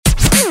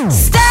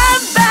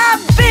Stav,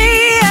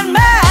 Abby, and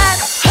Matt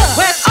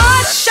with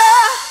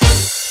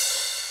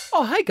Osher.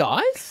 Oh, hey,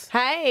 guys.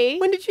 Hey.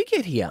 When did you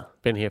get here?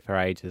 Been here for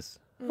ages.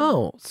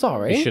 Oh,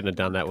 sorry. You shouldn't have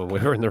done that when we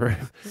were in the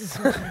room.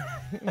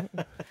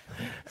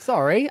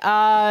 Sorry.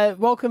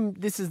 Welcome.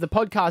 This is the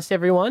podcast,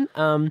 everyone.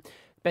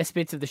 Best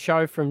bits of the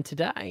show from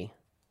today.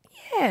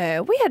 Yeah,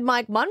 we had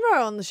Mike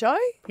Munro on the show.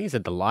 He's a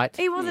delight.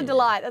 He was a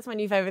delight. That's my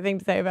new favourite thing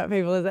to say about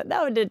people is that they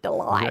were a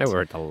delight. They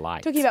were a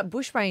delight. Talking about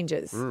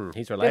bushrangers.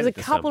 He's There related was a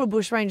to couple some. of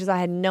bushrangers I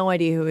had no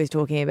idea who he was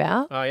talking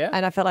about. Oh, yeah?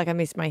 And I felt like I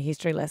missed my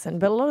history lesson.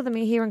 But a lot of them are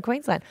here in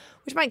Queensland,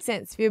 which makes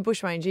sense. If you're a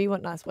bushranger, you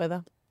want nice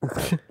weather.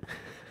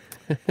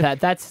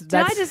 That's Did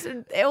I just,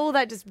 all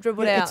that just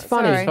dribbled out? It's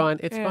funny. Sorry. It's fine.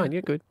 It's Yeah. fine.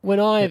 You're good. when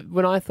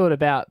I thought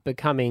about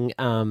becoming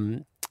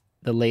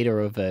the leader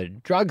of a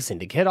drug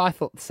syndicate, I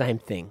thought the same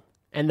thing.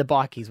 And the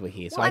bikies were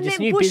here, so Well, I just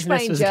meant knew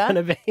business was bushranger.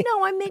 going to be.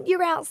 No, I meant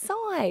you're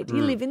outside.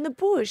 You live in the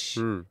bush.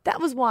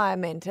 That was why I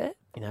meant it.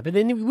 You know, but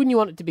then wouldn't you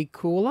want it to be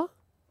cooler?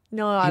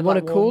 No, I want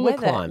a warm cooler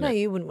weather. climate. No,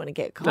 you wouldn't want to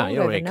get cold. No, you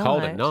don't want to get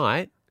cold at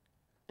night.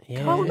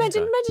 Yeah. Oh,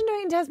 imagine doing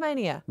it in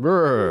Tasmania.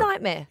 Brr.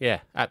 Nightmare. Yeah,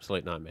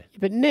 absolute nightmare.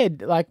 But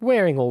Ned, like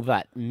wearing all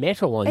that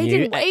metal on He you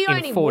didn't- he in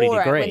only 40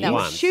 wore it when degrees. they were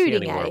Once. shooting He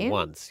only at wore it him.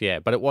 once, yeah.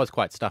 But it was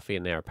quite stuffy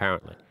in there,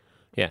 apparently.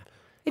 Yeah.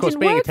 It Of course,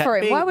 didn't being a work ta- for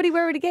him. being- Why would he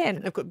wear it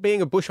again?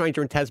 Being a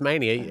bushranger in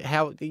Tasmania,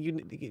 how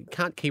you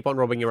can't keep on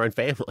robbing your own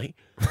family.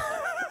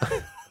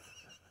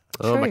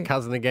 Oh, my True.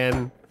 cousin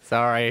again.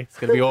 Sorry, it's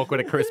going to be awkward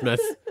at Christmas.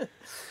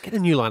 Get a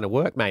new line of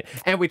work, mate.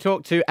 And we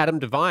talked to Adam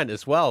Devine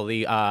as well,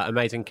 the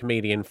amazing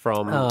comedian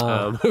from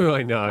who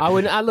I know. I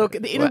wouldn't. Look,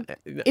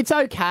 it's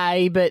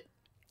okay, but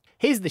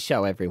here's the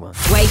show, everyone.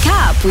 Wake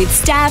up with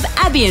Stav,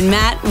 Abby, and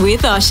Matt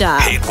with Osher.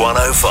 Hit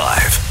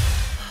 105.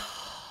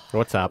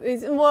 What's up?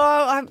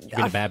 Well, You've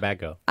been a bad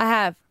girl.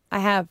 I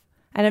have.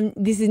 And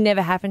this has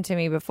never happened to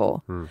me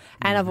before. And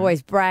I've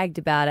always bragged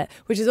about it,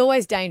 which is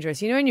always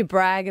dangerous. You know when you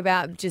brag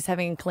about just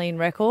having a clean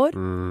record,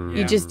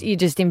 you're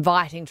just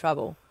inviting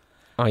trouble.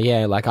 Oh,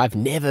 yeah, like I've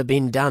never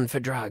been done for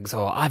drugs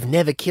or I've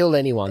never killed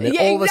anyone. Then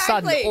Yeah, all of a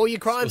sudden, exactly. all your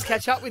crimes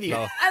catch up with you.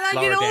 And I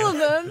Lower did all down. of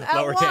them at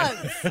Lower down.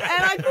 once. And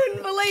I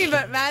couldn't believe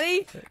it,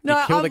 Maddie.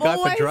 No, killed a I've guy for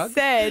always drugs?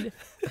 said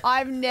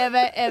I've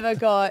never, ever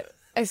got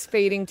a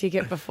speeding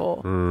ticket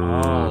before.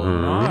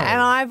 And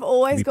I've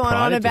always You gone on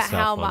prided about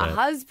yourself how on my it.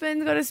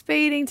 husband got a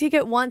speeding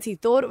ticket. Once he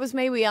thought it was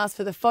me. We asked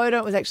for the photo.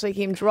 It was actually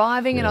him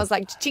driving. And I was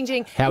like, ching,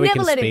 ching. How he never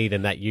can let him. speed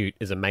in that ute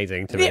is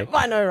amazing to me. Yeah,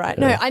 I know, right?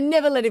 No, I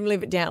never let him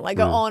live it down. Like,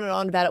 go on and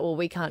on about it. Well,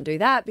 we can't do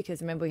that because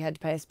remember we had to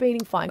pay a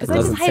speeding fine. Because That I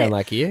doesn't just hate sound it.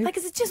 like you. Like,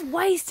 'cause it's just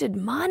wasted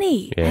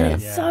money. Yeah. And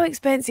it's so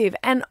expensive.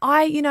 And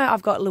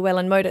I've got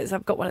Llewellyn Motors.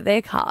 I've got one of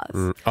their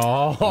cars.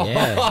 Oh,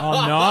 Yeah.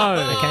 Oh,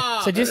 no.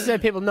 Okay. So just so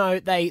people know,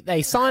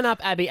 they sign up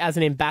Abby as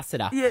an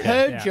ambassador.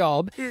 Her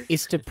job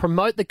is to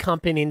promote the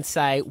company and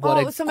say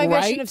So maybe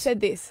I shouldn't have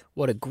said this.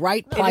 what a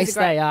great is a place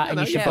great- they are, and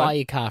No, you should yeah. buy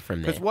your car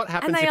from there. because what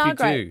happens And if they you are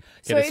great. do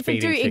So get a if it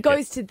speeding do, ticket? it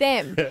goes to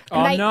them. And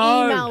Oh, they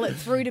no. email it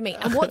through to me.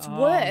 And what's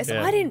worse,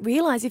 Yeah. I didn't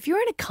realise if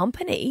you're in a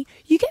company,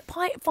 you get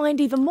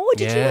fined even more.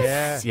 Did you?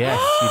 Yes, yes,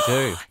 you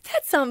do.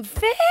 That's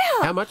unfair.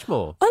 How much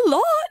more? A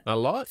lot. A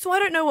lot? So I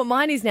don't know what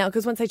mine is now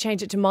because once they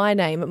change it to my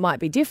name, it might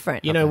be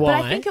different. You know But why?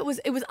 I think it was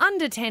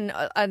under 10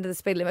 under the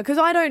speed limit because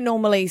I don't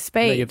normally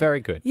speed. No, you're very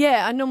good.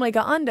 Yeah, I normally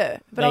go under.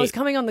 But I They- was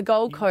coming on the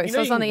Gold Coast. You know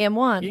I was you on the can-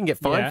 M1. You can get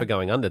fined Yeah. for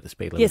going under the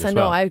speed limit Yes, I as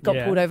know. well. I got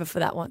Yeah. pulled over for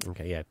that once.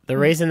 Okay, yeah. The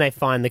reason they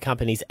find the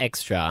companies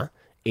extra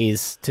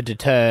is to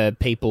deter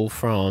people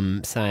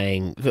from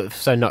saying,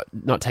 so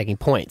not taking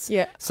points.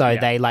 Yeah. So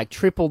they like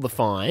triple the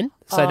fine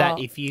so that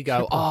Oh, if you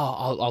go,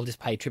 I'll just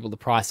pay triple the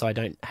price so I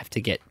don't have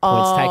to get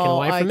points taken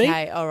away from me.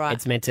 okay, all right.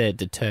 It's meant to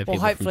deter people Well,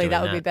 from hopefully doing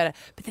that would be better.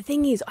 But the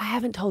thing is, I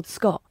haven't told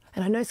Scott.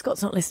 And I know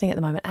Scott's not listening at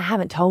the moment. I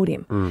haven't told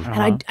him.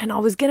 And I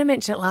was going to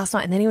mention it last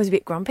night and then he was a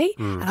bit grumpy.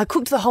 And I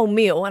cooked the whole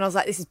meal and I was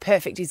like, this is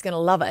perfect. He's going to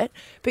love it.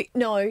 But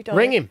no, don't.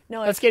 Ring him.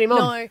 No. Let's get him on.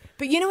 No.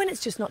 But you know when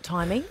it's just not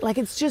timing? Like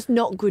it's just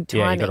not good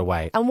timing. Yeah, you gotta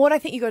wait. And what I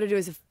think you got to do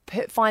is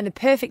find the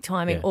perfect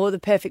timing Yeah. or the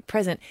perfect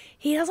present.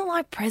 He doesn't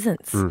like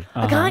presents.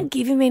 I can't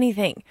give him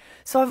anything.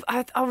 So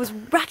I was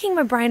racking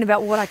my brain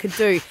about what I could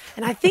do.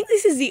 And I think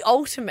this is the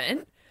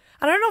ultimate.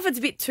 I don't know if it's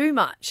a bit too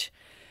much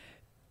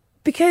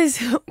because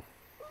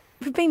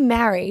we've been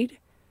married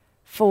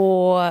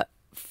for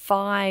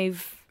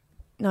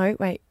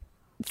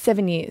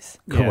 7 years.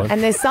 Yeah.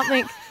 And there's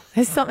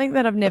something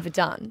that I've never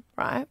done,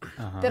 right?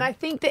 That I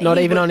think that Not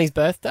he even would- on his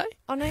birthday?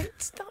 Oh no,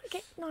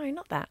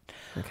 not that.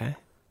 Okay.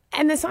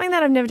 And there's something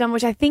that I've never done,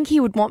 which I think he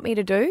would want me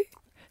to do.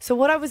 So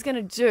what I was going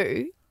to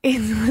do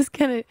is I was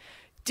going to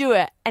do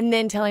it and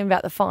then tell him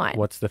about the fine.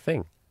 What's the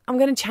thing? I'm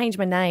going to change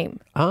my name,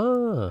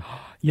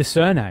 Ah, Your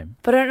surname.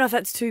 but I don't know if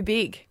that's too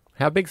big.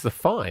 how big's the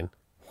fine?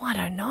 Well, I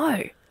don't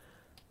know.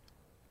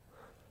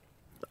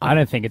 I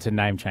don't think it's a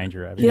name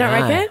changer, Abby. You don't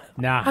No. reckon?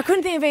 Nah. I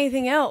couldn't think of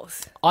anything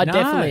else. I'd No.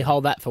 definitely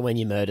hold that for when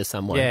you murder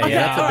someone. Yeah, Okay,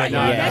 that's a all big right,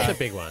 one. yeah. That's a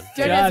big one.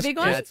 Do you reckon that's a Just- big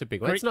Yeah, one? that's a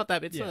big one. It's not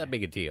that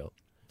big a deal.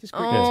 Just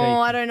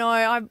Oh, I don't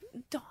know.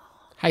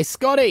 Hey,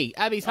 Scotty,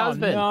 Abby's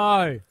husband.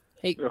 No.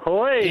 He,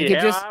 Ahoy, He could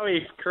how just- are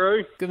we,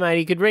 crew? good mate,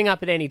 he could ring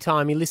up at any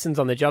time. He listens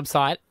on the job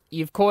site.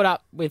 you've caught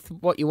up with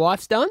what your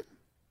wife's done?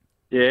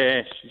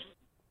 Yeah,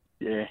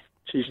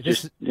 she's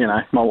just,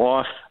 my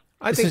wife.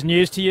 This is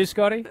news to you,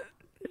 Scotty?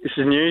 This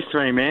is news to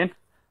me, man.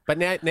 But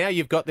now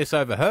you've got this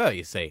over her,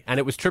 you see, and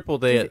it was triple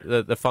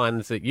the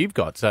fines that you've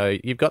got. So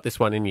you've got this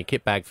one in your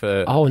kit bag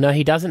for. Oh no,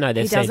 he doesn't know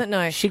this. He doesn't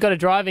know. She got a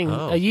driving.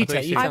 Oh, you I thought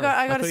take. you You said- I tell got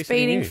thought a you said you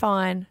speeding knew.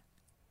 fine.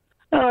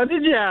 Oh,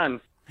 did you,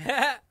 Anne?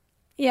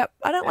 Yep,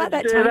 I don't like How'd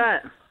that you do time.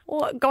 that?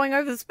 Well, going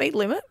over the speed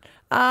limit.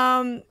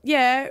 Coming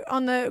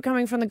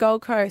from the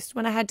Gold Coast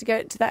when I had to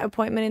go to that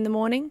appointment in the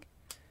morning.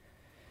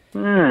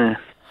 Jesus,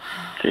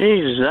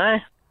 eh?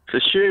 The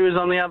shoe was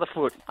on the other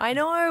foot. I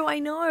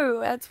know.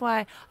 That's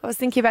why I was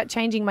thinking about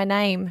changing my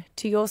name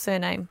to your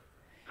surname.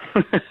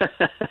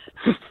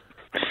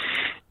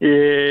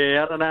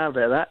 Yeah, I don't know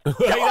about that.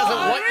 He doesn't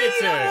want you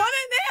to. I want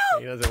it now.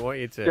 He doesn't want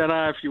you to. Don't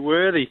know if you're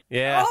worthy.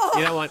 Yeah,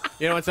 you don't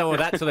want someone with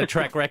that sort of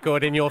track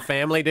record in your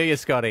family, do you,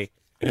 Scotty?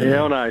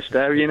 Yeah, I know,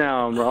 Stav. You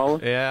know I'm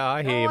rolling. Yeah,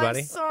 I hear you, I'm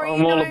buddy. sorry.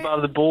 I'm all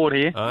above the board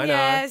here. I know.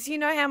 Yes, you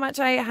know how much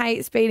I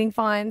hate speeding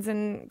fines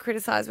and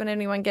criticise when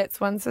anyone gets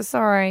one, so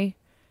sorry.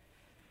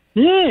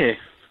 Yeah.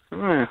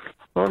 Well,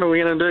 what are we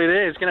going to do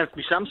there? It's going to have to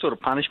be some sort of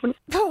punishment.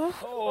 Oh,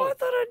 I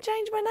thought I'd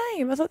change my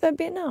name. I thought that'd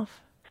be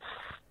enough.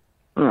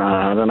 Oh,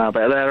 I don't know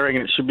about that. I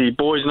reckon it should be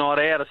boys' night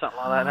out or something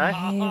like that,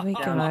 eh? Here we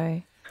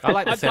go. I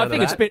like the I sound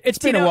think of that. it's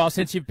been a while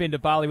since you've been to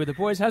Bali with the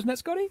boys, hasn't it,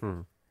 Scotty?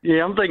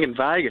 Yeah, I'm thinking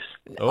Vegas.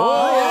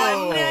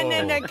 Oh,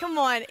 no, come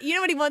on. You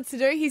know what he wants to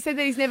do? He said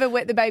that he's never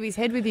wet the baby's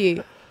head with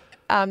you,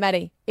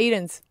 Maddie.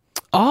 Edens.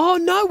 Oh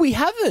no, we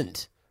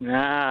haven't.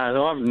 Nah,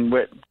 I haven't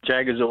wet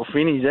Jaggers or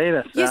Finnies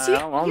either. So Yes, you-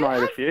 I'll you made a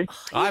have. few.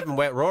 I haven't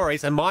wet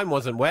Rory's, and mine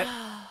wasn't wet.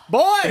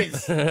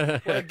 Boys,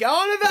 we're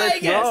going to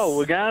Vegas. Oh,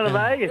 we're going to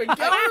Vegas. We're going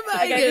to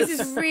Okay, Vegas. this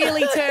is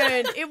really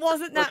turned. It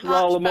wasn't that Let's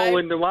roll much, them all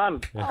babe. into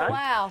one. Oh,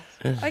 wow.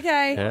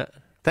 Okay. Yeah.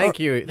 Thank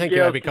you,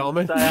 Yeah, Abby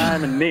Coleman. Stay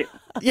home and knit.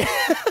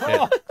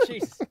 Oh,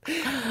 jeez.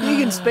 You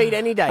can speed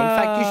any day. In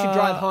fact, you should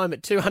drive home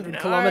at 200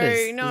 kilometres.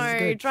 This is No,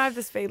 good. drive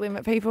the speed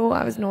limit, people.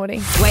 I was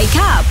naughty. Wake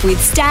up with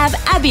Stav,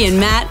 Abby and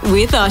Matt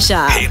with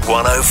Osher. Hit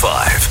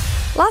 105.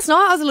 Last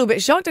night, I was a little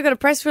bit shocked. I got a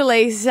press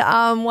release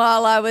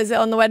while I was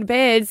on the way to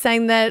bed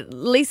saying that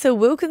Lisa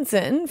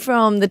Wilkinson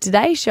from the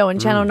Today Show on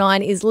Channel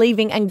 9 is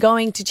leaving and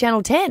going to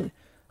Channel 10. I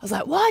was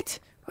like, what?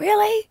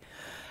 Really?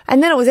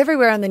 And then it was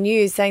everywhere on the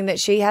news saying that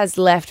she has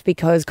left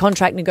because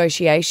contract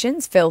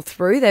negotiations fell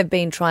through. They've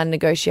been trying to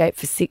negotiate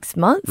for 6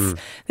 months.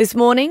 This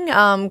morning,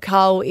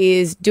 Carl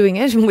is doing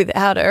it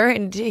without her,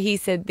 and he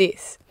said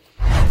this.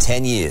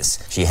 10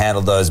 years. She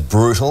handled those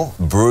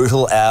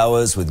brutal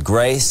hours with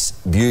grace,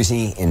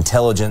 beauty,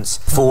 intelligence.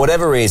 For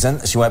whatever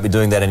reason, she won't be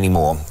doing that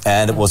anymore.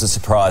 And it was a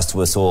surprise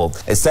to us all.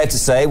 It's safe to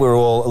say we're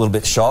all a little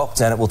bit shocked,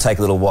 and it will take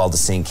a little while to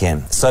sink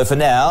in. So for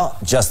now,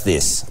 just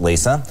this,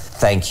 Lisa.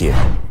 Thank you.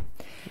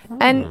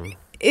 And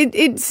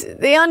it's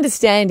the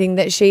understanding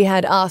that she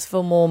had asked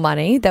for more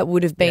money that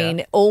would have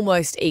been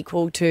almost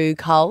equal to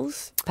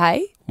Carl's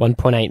pay.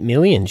 1.8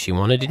 million she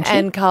wanted, didn't she?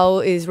 And Carl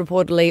is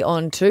reportedly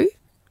on 2,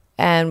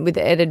 and with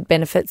added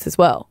benefits as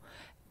well.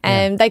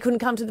 And they couldn't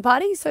come to the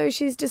party, so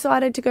she's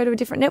decided to go to a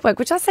different network,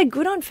 which I say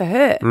good on for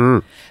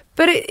her.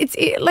 But it's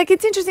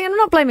interesting. I'm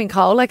not blaming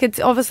Carl. Like, it's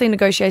obviously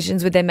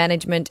negotiations with their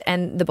management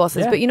and the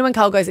bosses. But you know, when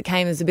Carl goes, it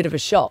came as a bit of a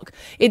shock.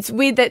 It's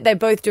weird that they're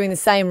both doing the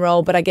same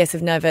role, but I guess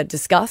have never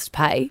discussed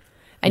pay.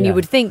 And you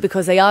would think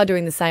because they are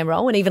doing the same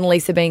role, and even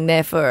Lisa being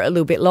there for a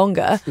little bit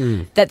longer,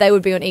 that they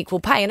would be on equal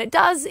pay. And it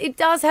does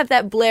have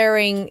that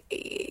blaring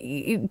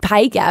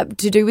pay gap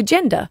to do with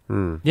gender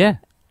Yeah.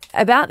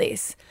 about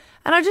this.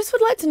 And I just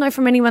would like to know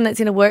from anyone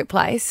that's in a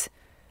workplace,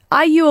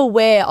 are you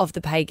aware of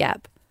the pay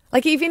gap?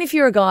 Like, even if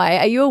you're a guy,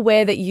 are you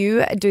aware that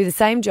you do the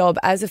same job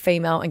as a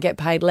female and get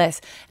paid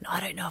less? And I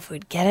don't know if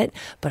we'd get it,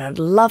 but I'd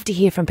love to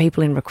hear from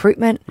people in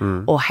recruitment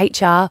or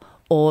HR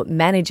or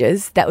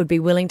managers that would be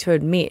willing to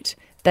admit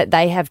that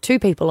they have 2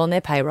 people on their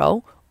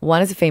payroll,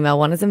 one is a female,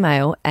 one is a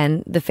male,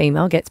 and the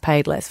female gets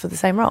paid less for the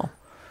same role.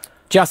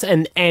 Just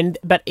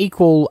but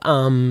equal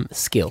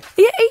skill.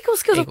 Yeah, equal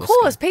skills, Equal of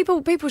course.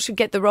 People should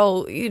get the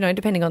role,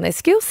 depending on their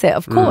skill set,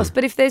 of course.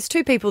 But if there's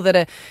 2 people that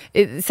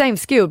are same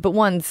skilled, but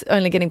one's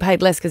only getting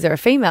paid less because they're a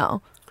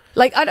female,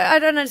 like I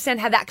don't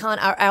understand how that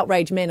can't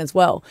outrage men as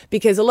well.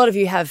 Because a lot of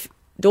you have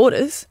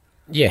daughters,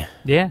 Yeah.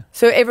 Yeah.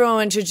 so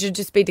everyone should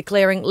just be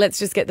declaring, let's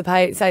just get the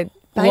pay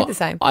the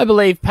same. I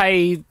believe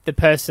pay the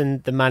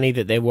person the money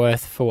that they're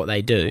worth for what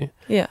they do.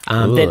 Yeah.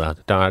 I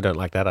don't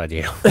like that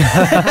idea.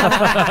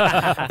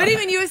 But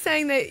even you were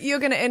saying that you're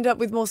going to end up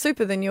with more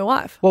super than your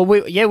wife. Well,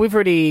 we've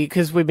already,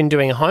 because we've been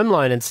doing a home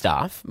loan and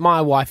stuff.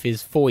 My wife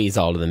is 4 years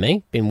older than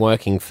me, been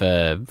working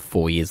for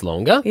 4 years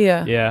longer.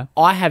 Yeah. Yeah.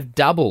 I have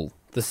double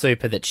the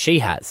super that she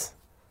has.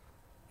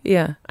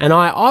 Yeah. And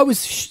I was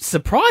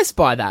surprised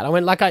by that. I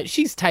went,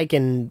 she's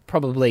taken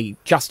probably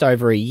just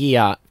over a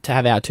year to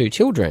have our 2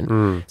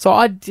 children. So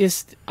I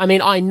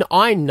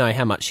know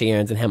how much she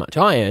earns and how much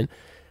I earn.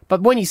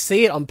 But when you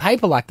see it on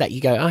paper like that,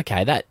 you go,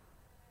 okay, that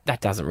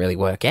doesn't really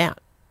work out.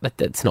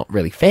 That's not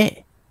really fair,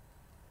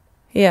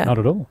 Yeah. Not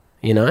at all.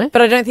 you know?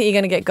 But I don't think you're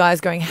going to get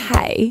guys going,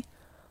 hey,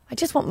 I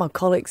just want my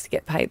colleagues to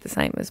get paid the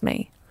same as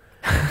me.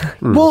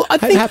 Well, I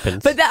It think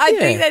happens. But I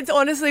think that's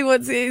honestly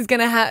what is going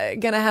to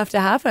have to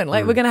happen.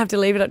 Like we're going to have to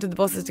leave it up to the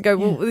bosses to go.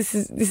 Well, this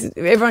is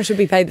everyone should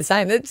be paid the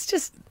same. That's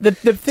just the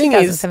thing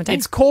is, 2017.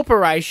 it's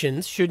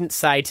corporations shouldn't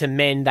say to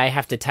men they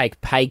have to take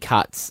pay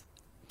cuts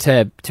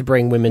to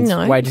bring women's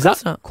No, wages of up.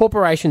 course not.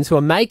 Corporations who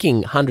are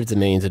making hundreds of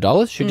millions of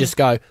dollars should just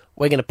go,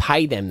 we're going to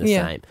pay them the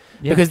Yeah. same.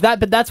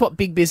 But that's what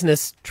big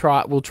business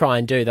will try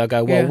and do. They'll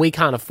go, well, Yeah. we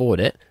can't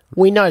afford it.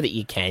 We know that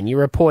you can. You're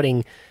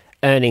reporting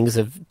earnings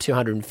of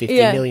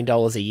 $250 million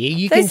a year.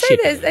 You They can say chip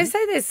there's in. they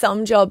say there's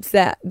some jobs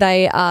that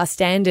they are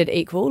standard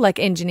equal, like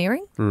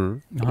engineering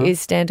is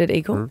standard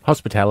equal.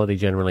 Hospitality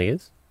generally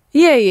is.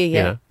 Yeah.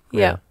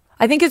 Yeah.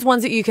 I think it's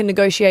ones that you can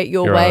negotiate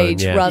your Your own,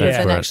 wage yeah. rather Yeah.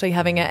 than Right. actually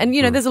having it. And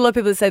there's a lot of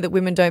people that say that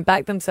women don't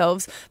back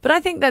themselves, but I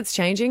think that's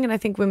changing, and I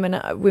think women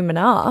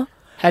are.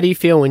 How do you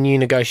feel when you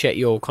negotiate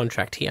your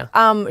contract here?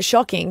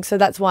 Shocking. So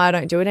that's why I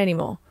don't do it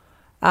anymore.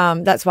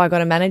 That's why I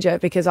got a manager,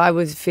 because I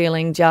was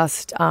feeling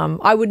just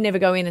I would never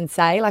go in and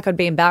say, like, I'd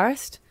be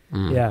embarrassed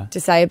Yeah. to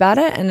say about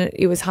it, and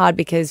it was hard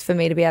because for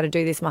me to be able to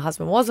do this, my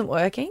husband wasn't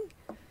working.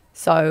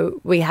 So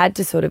we had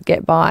to sort of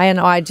get by, and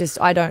I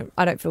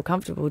don't feel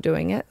comfortable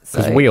doing it. So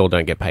Because we all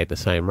don't get paid the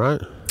same, right?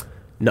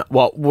 No,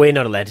 well, we're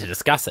not allowed to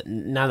discuss it.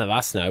 None of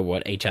us know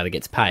what each other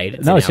gets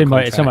paid. No, it's in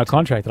our my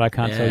contract that I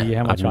can't tell you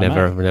how much I've I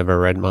make. never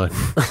read mine.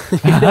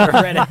 Never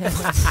read it.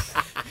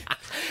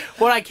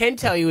 What I can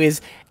tell you is,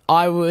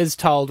 I was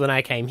told when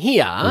I came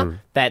here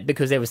that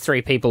because there was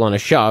 3 people on a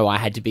show, I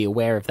had to be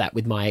aware of that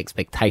with my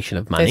expectation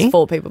of money. there's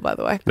 4 people, by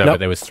the way. No, Nope. but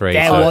there was 3.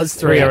 There so- was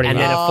 3, already and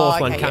then a Oh,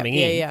 4th one okay, coming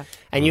yeah, in. yeah.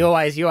 And you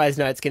always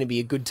know it's going to be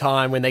a good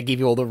time when they give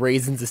you all the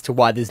reasons as to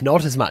why there's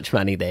not as much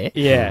money there.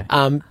 Yeah.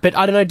 But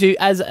I don't know.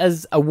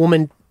 As a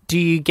woman, do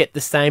you get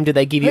the same? Do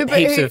they give you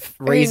heaps of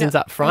reasons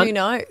up front? Who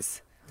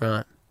knows?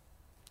 Right.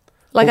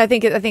 Like I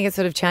think it's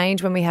sort of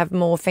changed when we have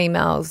more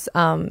females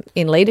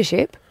in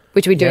leadership,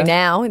 which we do Yeah.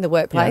 now in the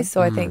workplace.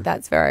 So I think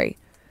that's very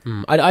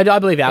I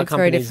believe our It's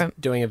very company is different.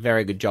 doing a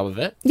very good job of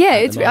it. yeah. at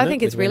the It's I moment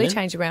think it's with really women.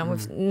 changed around. We're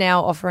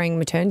now offering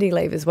maternity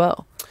leave as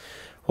well,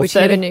 which so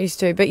never do- used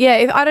to. But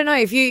yeah, I don't know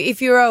if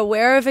you're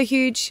aware of a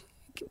huge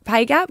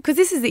pay gap, because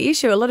this is the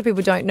issue. A lot of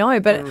people don't know,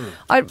 but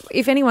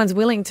if anyone's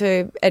willing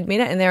to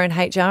admit it and they're in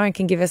HR and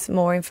can give us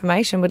more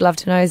information, we'd love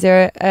to know, is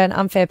there an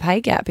unfair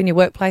pay gap in your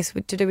workplace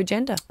to do with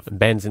gender?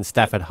 Ben's in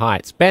Stafford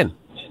Heights. Ben,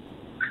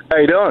 How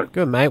you doing?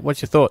 good mate.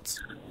 What's your thoughts?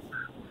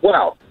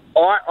 Well,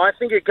 I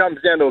think it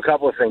comes down to a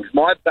couple of things.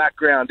 My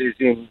background is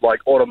in, like,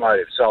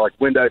 automotive, so, like,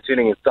 window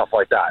tinting and stuff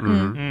like that.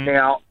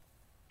 Now,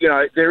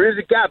 there is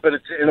a gap, but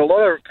it's in a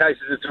lot of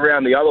cases it's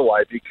around the other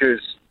way, because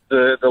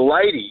the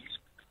ladies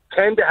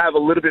tend to have a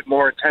little bit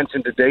more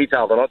attention to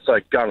detail. They're not so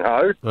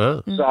gung-ho.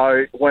 Oh.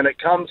 So when it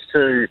comes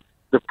to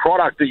the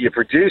product that you're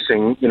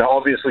producing,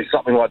 obviously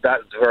something like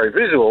that is very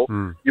visual.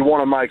 You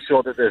want to make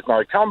sure that there's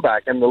no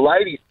comeback. And the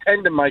ladies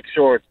tend to make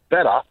sure it's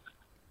better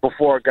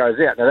before it goes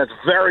out. Now, that's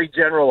very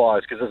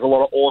generalised because there's a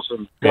lot of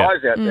awesome guys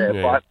out there.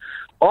 Yeah. But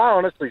I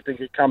honestly think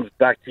it comes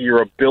back to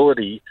your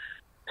ability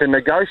to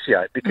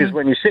negotiate. Because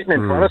when you're sitting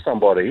in front of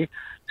somebody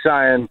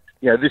saying,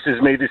 this is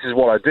me, this is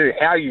what I do,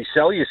 how you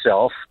sell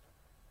yourself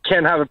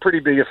can have a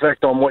pretty big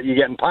effect on what you're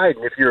getting paid.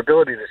 And if your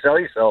ability to sell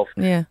yourself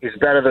Yeah. is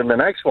better than the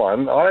next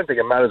one, I don't think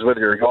it matters whether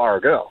you're a guy or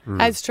a girl.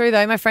 It's true,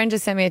 though. My friend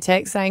just sent me a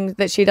text saying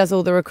that she does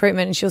all the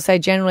recruitment, and she'll say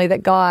generally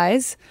that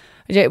guys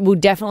will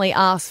definitely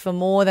ask for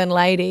more than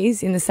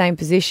ladies in the same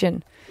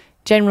position.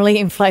 Generally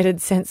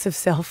inflated sense of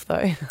self,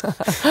 though.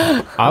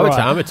 I would say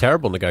I'm a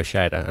terrible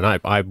negotiator, and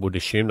I would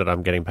assume that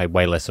I'm getting paid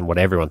way less than what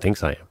everyone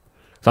thinks I am.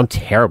 So I'm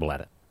terrible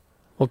at it.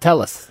 Well,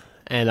 tell us,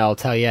 and I'll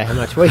tell you how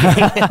much we.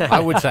 I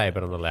would say it,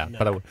 but I'm not allowed.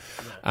 But I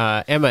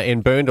would. Emma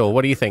in Boondall,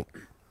 what do you think?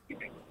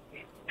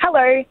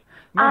 Hello.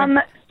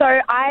 So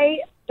I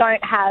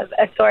don't have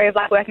a story of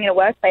like working in a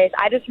workplace.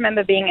 I just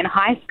remember being in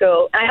high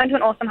school, and I went to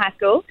an awesome high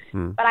school,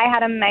 but I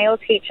had a male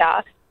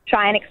teacher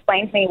try and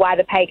explain to me why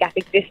the pay gap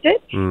existed,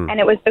 and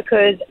it was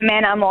because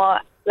men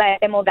are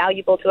they're more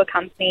valuable to a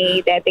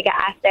company, they're bigger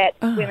assets,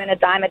 women a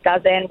dime a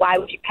dozen. Why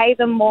would you pay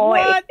them more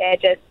if they're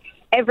just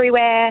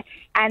everywhere,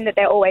 and that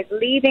they're always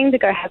leaving to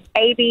go have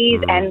babies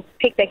and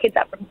pick their kids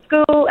up from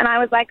school? And I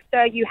was like,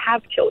 sir, you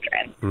have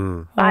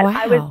children. But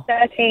I was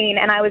 13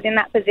 and I was in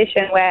that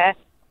position where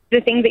the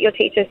things that your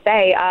teachers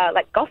say are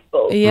like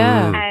gospel.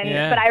 Yeah.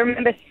 But I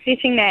remember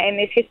sitting there in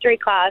this history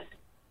class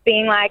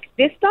being like,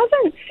 this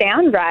doesn't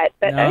sound right,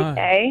 but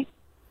okay.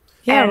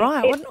 Yeah, And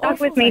right. What It an stuck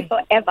with awful me thing.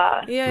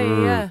 forever.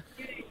 Yeah.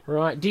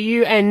 Right. Do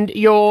you? And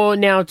you're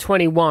now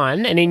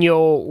 21, and in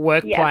your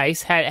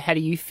workplace, how do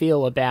you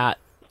feel about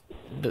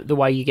the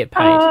way you get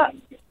paid?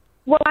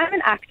 Well, I'm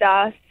an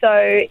actor, so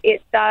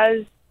it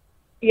does.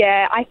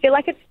 Yeah, I feel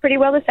like it's pretty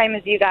well the same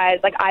as you guys.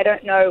 Like, I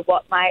don't know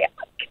what my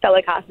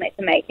fellow castmates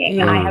are making.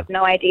 Yeah. I have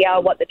no idea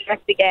what the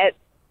director gets.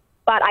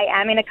 But I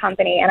am in a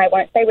company, and I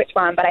won't say which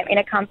one, but I'm in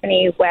a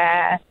company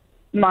where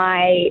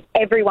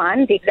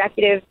everyone, the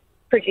executive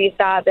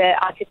producer, the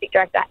artistic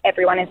director,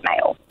 everyone is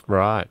male.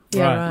 Right.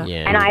 Yeah, right.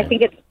 Yeah. And I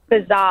think it's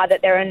bizarre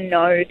that there are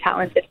no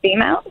talented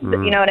females,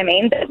 you know what I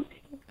mean, that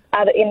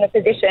are in the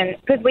position.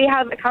 Because we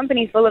have a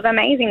company full of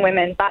amazing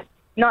women, but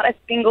not a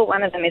single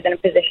one of them is in a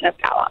position of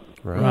power.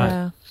 Right.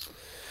 Yeah.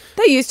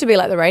 They used to be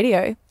like the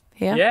radio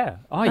here. Yeah.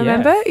 Oh, yeah.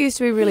 Remember? It used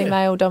to be really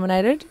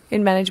male-dominated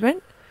in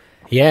management.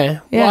 Yeah.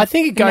 Yeah. Well, I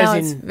think it goes now in.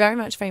 it's very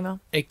much female.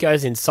 It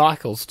goes in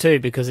cycles too,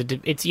 because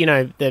it's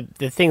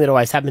the thing that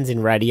always happens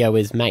in radio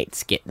is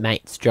mates get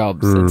mates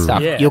jobs and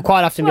stuff. Yeah. You'll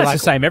quite often Well, be it's like,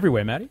 the same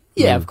everywhere, Matty.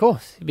 yeah, of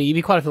course. But you'd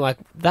be quite often like,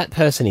 that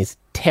person is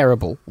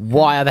terrible.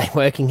 Why are they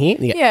working here?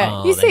 And you go,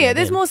 Yeah, "Oh, you see they're- it.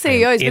 There's they're- more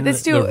CEOs, in but there's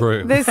still the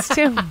room." there's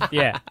still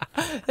Yeah.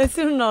 there's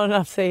still not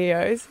enough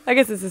CEOs. I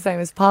guess it's the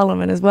same as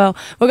Parliament as well.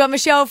 We've got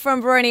Michelle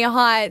from Boronia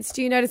Heights.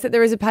 Do you notice that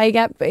there is a pay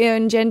gap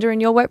in gender in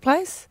your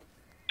workplace?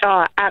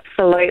 Oh,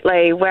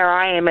 absolutely. Where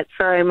I am, it's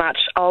very much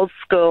old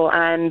school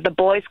and the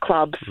boys'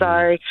 club.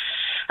 So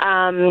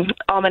I'm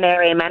an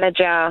area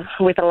manager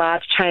with a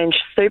large chain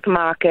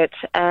supermarket,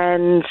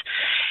 and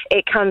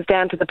it comes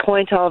down to the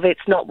point of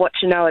it's not what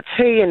you know, it's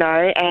who you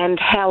know, and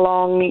how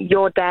long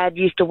your dad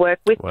used to work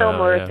with them,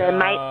 or if they're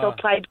mates or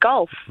played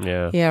golf.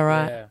 Yeah. Yeah,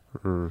 right.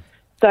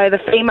 So the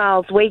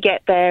females, we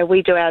get there,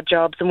 we do our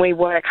jobs and we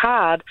work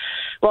hard.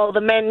 Well,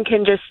 the men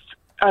can just,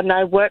 I don't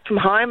know, work from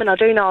home, and I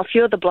do know a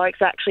few of the blokes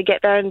actually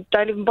get there and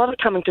don't even bother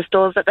coming to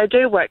stores, that they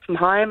do work from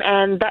home,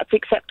 and that's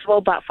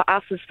acceptable. But for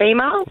us as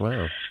females,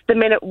 Wow. the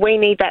minute we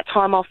need that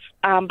time off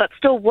but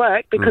still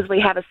work because we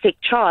have a sick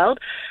child,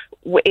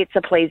 it's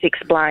a please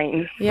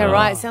explain. Yeah,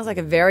 right. It sounds like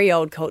a very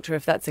old culture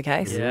if that's the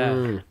case.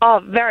 Yeah. Oh,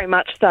 very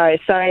much so.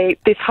 So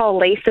this whole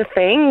Lisa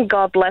thing,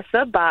 God bless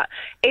her, but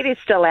it is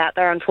still out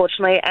there,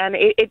 unfortunately, and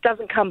it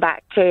doesn't come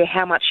back to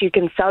how much you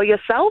can sell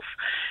yourself,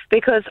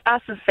 because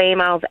us as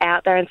females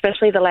out there, and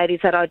especially the ladies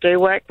that I do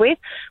work with,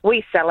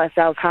 we sell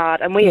ourselves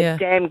hard and we Yeah. are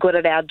damn good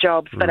at our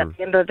jobs, but at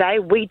the end of the day,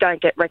 we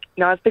don't get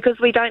recognised because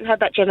we don't have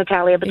that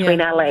genitalia between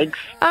Yeah. our legs.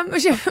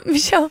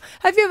 Michelle,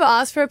 have you ever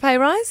asked for a pay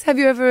rise? Have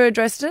you ever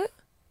addressed it?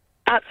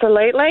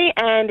 Absolutely,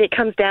 and it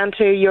comes down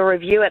to your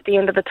review at the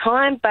end of the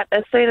time. But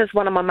as soon as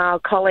one of my male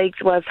colleagues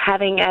was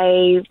having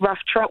a rough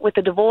trot with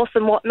the divorce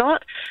and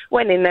whatnot,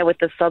 went in there with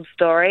the sob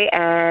story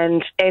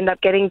and ended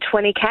up getting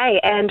 20K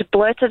and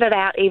blurted it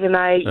out, even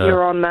though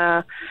you're on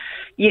the...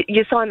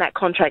 You signed that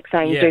contract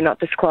saying do not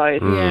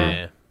disclose.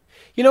 Yeah.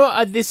 You know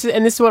what? This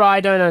is what I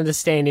don't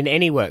understand in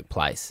any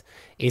workplace,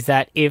 is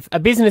that if a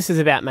business is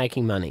about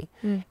making money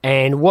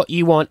and what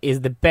you want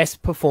is the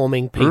best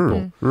performing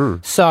people,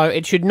 so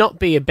it should not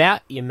be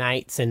about your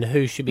mates and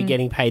who should be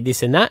getting paid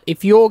this and that.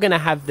 If you're going to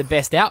have the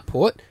best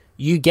output,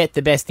 you get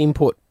the best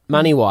input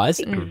money-wise,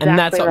 and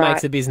that's what right.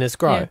 makes a business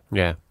grow.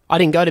 Yeah. I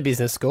didn't go to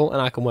business school,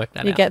 and I can work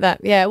that You out. get that?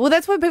 Yeah. Well,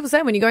 that's what people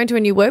say when you go into a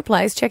new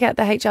workplace. Check out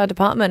the HR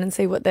department and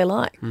see what they're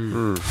like.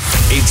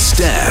 It's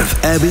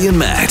Stav, Abby and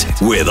Matt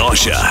with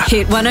Osher.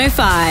 Hit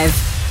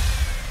 105.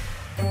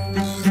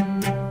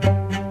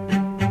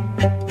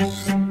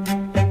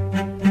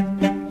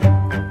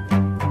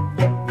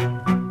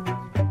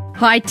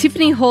 Hi,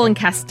 Tiffany Hall and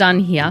Cass Dunn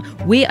here.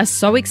 We are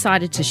so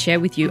excited to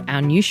share with you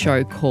our new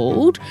show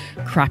called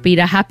Crappy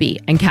to Happy.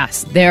 And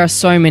Cass, there are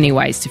so many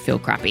ways to feel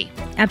crappy.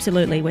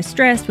 Absolutely. We're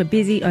stressed, we're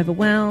busy,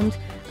 overwhelmed,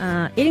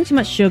 eating too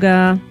much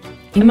sugar,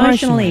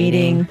 emotional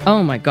eating.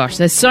 Oh my gosh,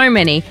 there's so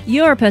many.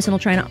 You're a personal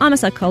trainer, I'm a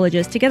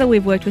psychologist. Together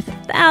we've worked with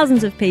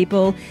thousands of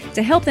people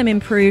to help them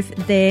improve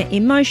their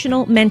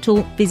emotional,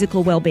 mental,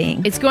 physical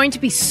well-being. It's going to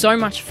be so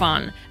much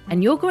fun,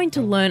 and you're going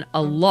to learn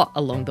a lot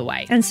along the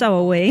way. And so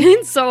are we.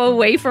 And so are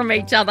we from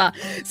each other.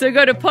 So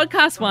go to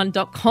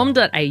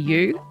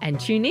podcast1.com.au and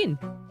tune in.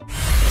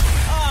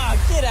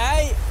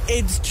 G'day,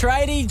 it's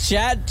Tradie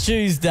Chat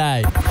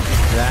Tuesday.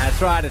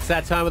 That's right. It's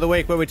that time of the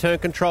week where we turn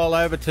control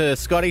over to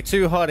Scotty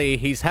Too Hottie.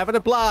 He's having a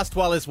blast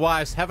while his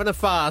wife's having a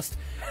fast.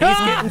 He's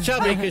getting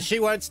chubby because she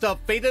won't stop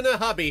feeding her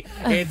hubby.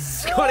 It's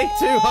Scotty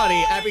Too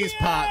Hottie, Abby's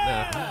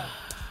partner.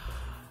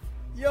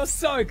 You're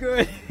so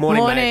good.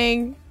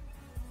 Morning, mate.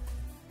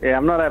 Yeah,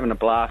 I'm not having a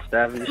blast,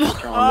 Abby. Just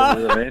trying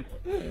to live it,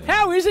 man.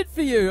 How is it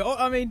for you?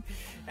 I mean,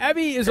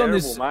 Abby is Terrible,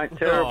 on this... mate.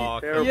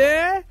 Terrible, terrible.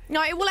 Yeah? No,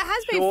 well, it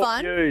has been Short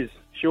fun. fuse.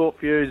 Short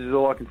fuse is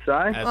all I can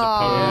say. As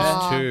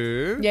opposed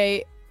to... Yeah.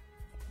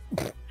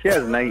 She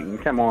hasn't eaten.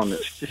 Come on.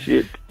 It's just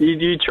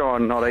you try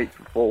and not eat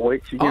for 4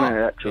 weeks. You're going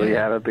to actually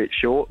have a bit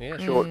short. Yeah.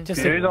 Short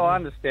Just fuse, I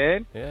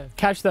understand. Yeah.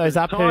 Catch those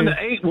up. Time who-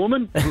 to eat,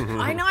 woman.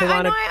 I know.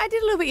 I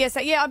did a little bit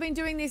yesterday. Yeah, I've been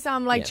doing this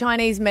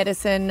Chinese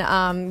medicine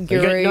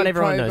guru not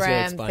everyone knows, yeah,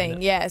 program explain thing.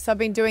 it. Yeah, so I've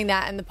been doing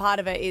that, and the part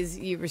of it is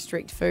you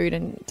restrict food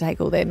and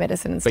take all their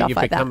medicine and But stuff you've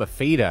like that. become a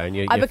feeder and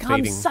you're I become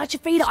feeding such a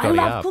feeder. I Scotty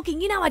love up.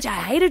 cooking. You know how much I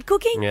hated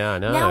cooking? Yeah, I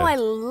know. Now I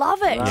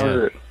love it.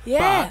 Love it.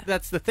 Yeah. But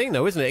that's the thing,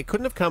 though, isn't it? It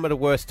couldn't have come at a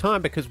worse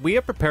time because we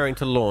are preparing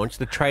to launch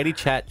the Tradie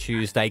Chat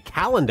Tuesday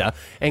calendar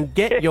and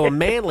get your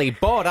manly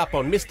bod up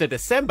on Mr.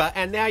 December,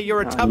 and now you're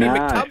a tubby no.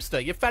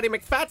 McTubster. You're fatty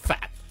McFat.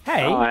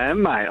 Hey. I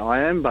am, mate.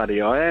 I am, buddy.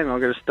 I am. I've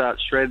got to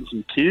start shredding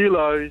some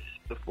kilos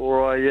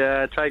before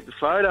I take the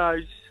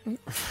photos. Is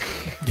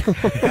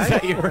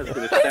that your... That's a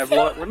bit of stab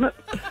light, wouldn't it?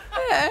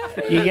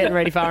 You're getting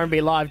ready for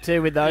R&B Live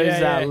too with those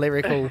Yeah.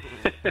 lyrical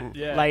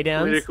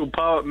laydowns. Lyrical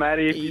poet,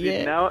 Matty, if you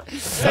didn't know it.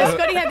 So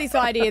Scotty had this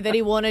idea that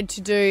he wanted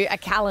to do a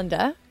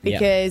calendar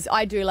because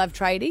I do love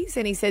tradies,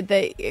 and he said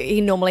that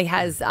he normally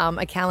has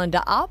a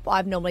calendar up.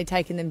 I've normally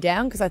taken them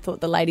down because I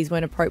thought the ladies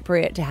weren't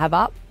appropriate to have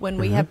up when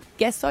we have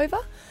guests over.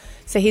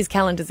 So his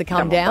calendars are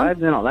come down. Babe,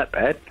 they're not that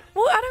bad.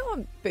 Well, I don't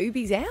want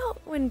boobies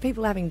out when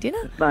people are having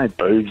dinner. No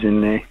boobs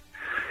in there.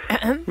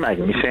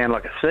 Making me sound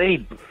like a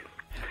seed.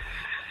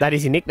 That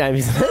is your nickname,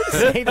 isn't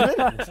it?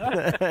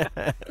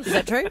 Is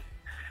that true?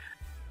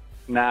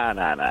 No.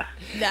 No.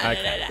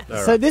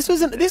 So this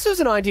was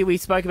an idea we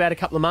spoke about a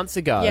couple of months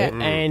ago, Yeah.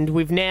 and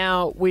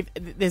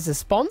there's a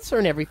sponsor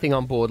and everything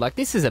on board. Like,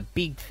 this is a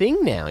big thing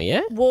now,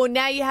 yeah? Well,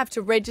 now you have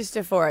to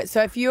register for it.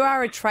 So if you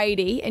are a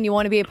tradie and you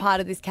want to be a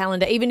part of this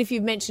calendar, even if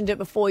you've mentioned it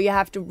before, you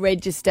have to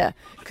register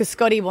because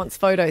Scotty wants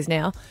photos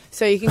now.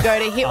 So you can go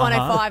to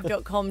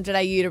hit105.com.au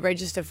to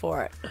register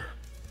for it.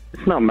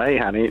 It's not me,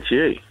 honey, it's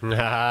you.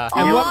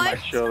 And what?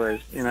 Make sure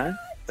there's,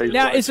 these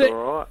Now, blokes is it-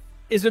 are all right.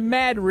 Is a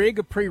mad rig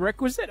a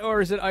prerequisite,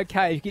 or is it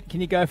okay? Can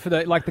you go for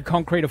the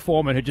concreter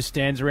foreman who just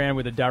stands around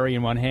with a durry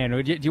in one hand,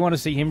 or do you want to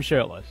see him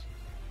shirtless?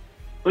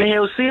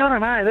 Well, see, I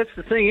don't know. That's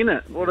the thing, isn't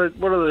it? What are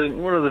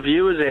the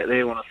viewers out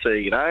there want to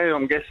see?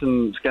 I'm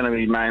guessing it's going to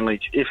be mainly,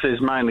 if there's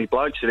mainly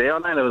blokes there. I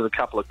know there was a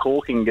couple of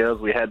corking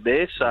girls we had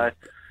there, so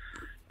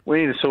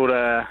we need to sort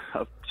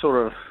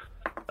of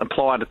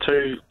apply to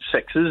two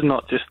sexes,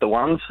 not just the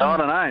one. So I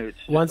don't know. It's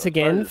Once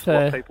again, it's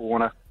what for people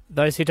want to.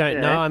 those who don't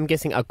know, I'm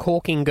guessing a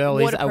corking girl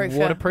is a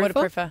waterproofer.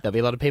 Waterproofer. There'll be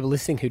a lot of people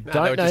listening who No,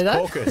 don't know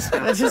that. They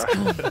were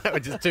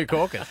just two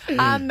corkers. They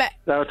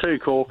were two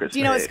corkers. Do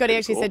you know what yeah, Scotty two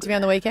actually said to corkers. me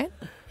on the weekend?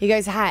 He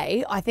goes,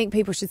 hey, I think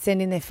people should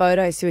send in their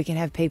photos so we can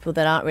have people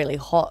that aren't really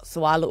hot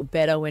so I look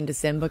better when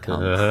December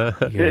comes.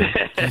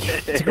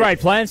 It's a great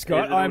plan,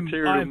 Scott. There's an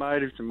ulterior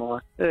motive to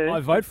mine. Yeah. I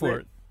vote for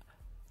it.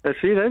 That's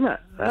it, isn't it?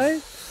 Hey?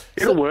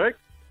 It'll work.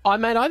 I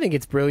think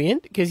it's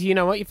brilliant because you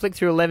know what? You flick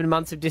through 11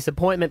 months of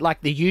disappointment like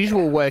the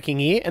usual working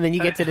year, and then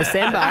you get to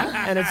December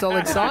and it's all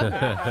exciting.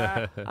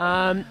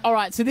 All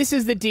right, so this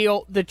is the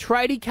deal. The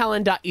tradie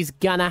calendar is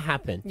going to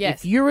happen.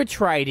 Yes. If you're a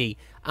tradie,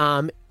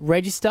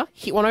 register,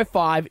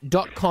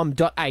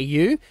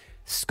 hit105.com.au.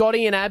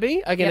 Scotty and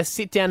Abby are going to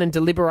sit down and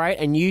deliberate,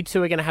 and you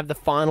two are going to have the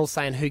final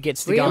say on who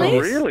gets to go on Really?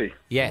 this. Really?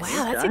 Yes.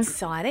 Wow, that's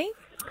exciting.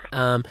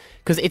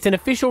 Because it's an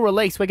official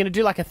release. We're going to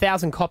do like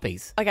 1,000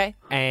 copies. Okay.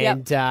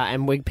 And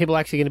Yep. people are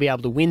actually going to be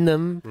able to win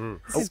them.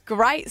 This is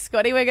great,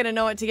 Scotty. We're going to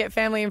know what to get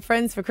family and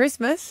friends for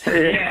Christmas.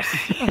 Yeah.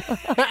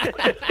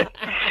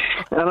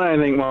 I don't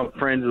think my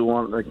friends will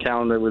want the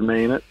calendar with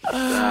me in it.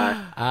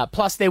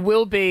 Plus, there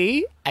will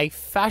be a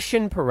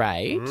fashion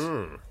parade.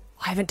 I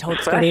haven't told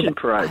Scotty. Fashion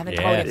parade. I haven't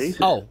told him.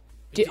 Oh,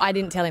 I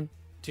didn't tell him.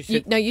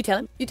 No, you tell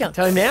him. You tell him.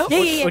 tell him now?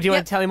 Yeah. Or do you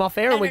want to tell him off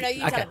air? No, or no, you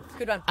tell him.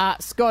 Good one.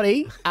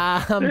 Scotty,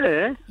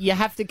 Yeah. you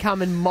have to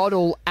come and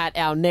model at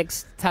our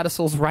next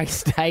Tattersalls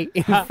race day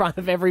in front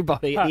of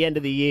everybody at the end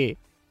of the year.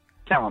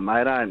 Come on,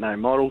 mate. I don't know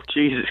model.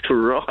 Jesus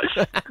Christ.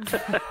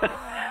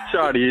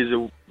 Sorry to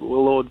use the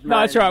Lord's name.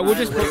 No, it's all right. We'll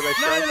mate. just What do they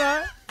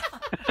say?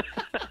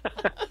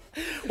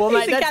 Well,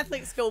 He's mate, a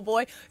Catholic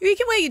schoolboy. You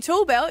can wear your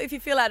tool belt if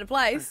you feel out of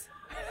place.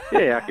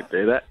 Yeah, I could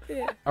do that.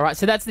 all right,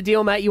 so that's the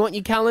deal, mate. You want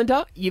your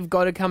calendar? You've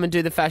got to come and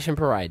do the fashion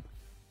parade.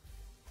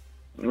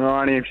 Well,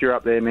 only if you're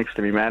up there next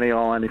to me, Matty.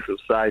 I'll only feel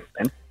safe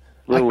then.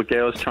 Little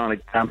girls trying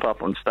to jump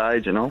up on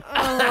stage and all.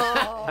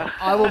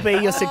 I will be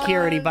your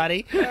security,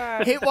 buddy.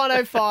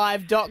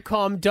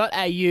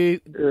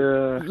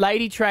 Hit105.com.au.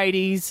 Lady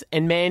tradies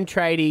and man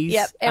tradies.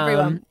 Yep,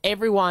 everyone.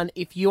 Everyone,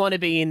 if you want to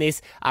be in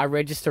this,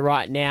 register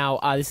right now.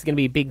 This is going to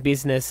be a big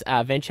business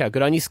venture.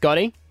 Good on you,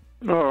 Scotty.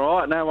 All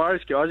right, no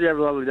worries, guys. You have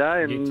a lovely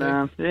day, and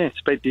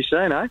speak to you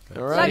soon, eh?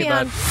 All Love right, you,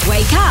 bud. hon.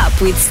 Wake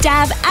up with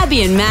Stav,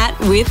 Abby and Matt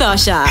with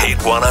Osher. Hit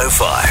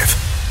 105.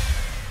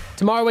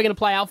 Tomorrow we're going to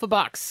play Alpha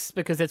Bucks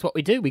because that's what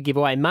we do. We give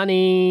away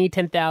money,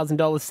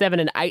 $10,000, 7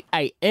 and 8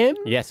 a.m.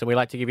 Yes, and we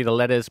like to give you the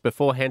letters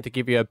beforehand to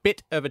give you a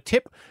bit of a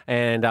tip.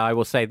 And I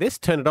will say this,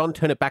 turn it on,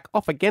 turn it back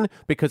off again,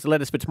 because the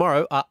letters for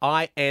tomorrow are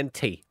I and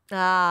T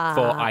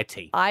for IT.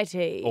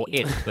 IT. Or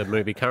It, the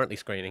movie currently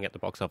screening at the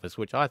box office,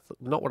 which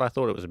not what I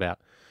thought it was about.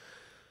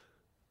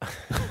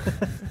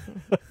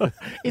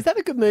 Is that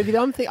a good movie,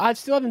 though? I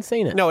still haven't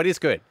seen it. No, it is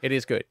good. It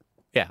is good.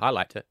 Yeah, I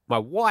liked it. My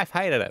wife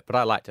hated it, but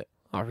I liked it.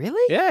 Oh,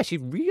 really? Yeah, she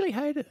really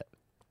hated it.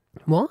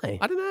 Why?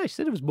 I don't know. She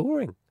said it was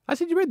boring. I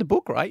said, you read the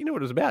book, right? You know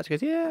what it was about. She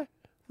goes, yeah.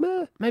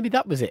 Maybe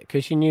that was it,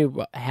 because she knew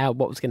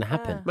what was going to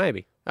happen.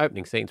 Maybe.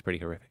 Opening scene's pretty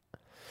horrific.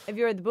 Have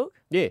you read the book?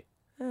 Yeah.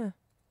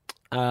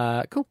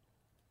 Cool.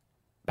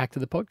 Back to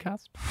the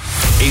podcast.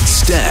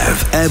 It's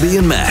Stav, Abby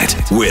and Matt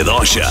with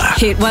Osher.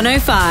 Hit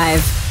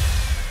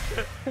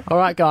 105. All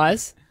right,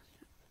 guys.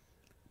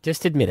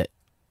 Just admit it.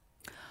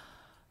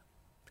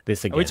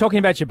 This again. Are we talking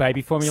about your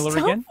baby formula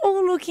Stop again?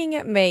 all looking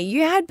at me.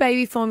 You had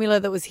baby formula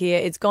that was here.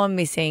 It's gone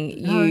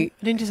missing. I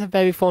didn't just have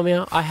baby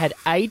formula. I had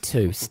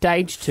A2,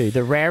 stage 2,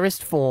 the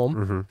rarest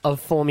form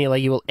of formula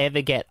you will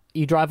ever get.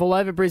 You drive all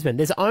over Brisbane.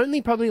 There's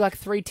only probably like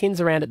 3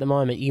 tins around at the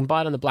moment. You can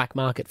buy it on the black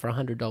market for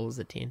 $100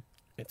 a tin.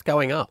 It's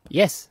going up.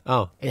 Yes.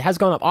 Oh. It has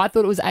gone up. I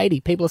thought it was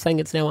 80. People are saying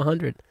it's now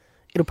 100.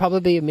 It'll probably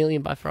be 1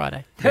 million by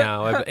Friday.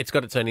 Now, it's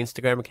got its own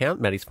Instagram account,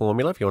 Maddie's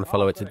Formula, if you want to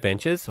follow its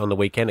adventures. On the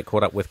weekend, it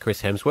caught up with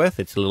Chris Hemsworth.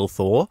 It's a little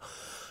Thor.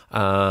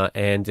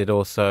 And it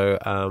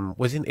also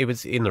was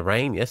in the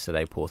rain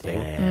yesterday, poor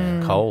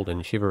thing. Cold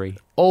and shivery.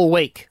 All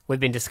week, we've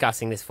been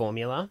discussing this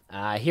formula.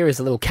 Here is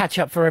a little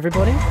catch-up for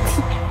everybody.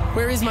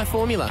 Where is my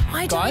formula,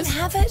 I guys? don't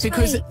have it,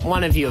 Because mate.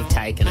 one of you have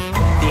taken it.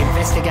 The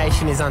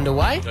investigation is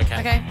underway.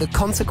 Okay. The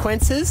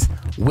consequences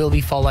will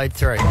be followed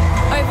through.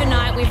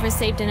 Overnight, we've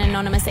received an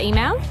anonymous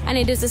email, and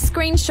it is a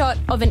screenshot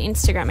of an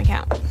Instagram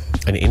account.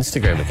 An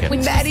Instagram account.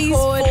 Which is Maddie's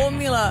called-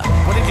 formula.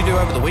 What did you do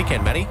over the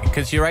weekend, Maddie?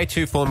 Because your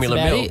A2 Formula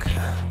That's Milk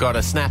about got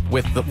a snap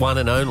with the one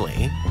and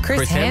only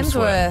Chris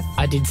Hemsworth.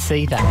 I did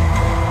see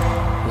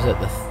that. Was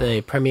it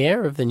the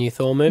premiere of the new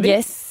Thor movie?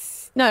 Yes.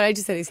 No, I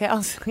just said his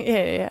house.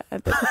 yeah.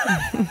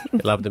 You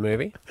loved the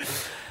movie?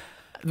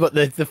 What,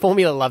 the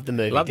formula loved the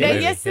movie. Loved the Now,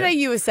 movie, yesterday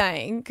you were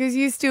saying, because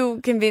you're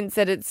still convinced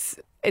that it's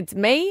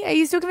me. Are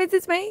you still convinced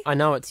it's me? I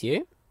know it's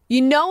you.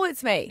 You know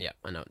it's me. Yeah,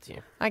 I know it's you.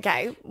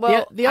 Okay.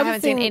 Well, The I other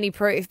haven't thing- seen any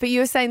proof, but you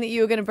were saying that you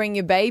were going to bring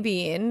your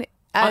baby in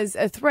as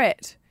a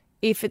threat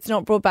if it's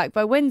not brought back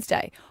by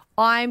Wednesday.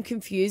 I'm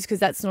confused because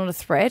that's not a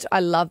threat.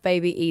 I love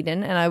baby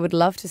Eden and I would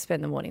love to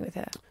spend the morning with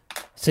her.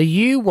 So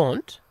you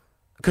want,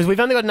 because we've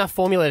only got enough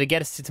formula to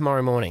get us to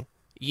tomorrow morning,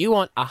 you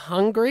want a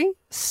hungry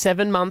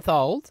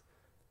 7-month-old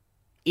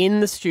in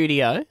the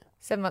studio.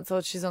 7 months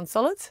old, she's on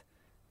solids?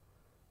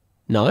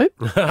 No.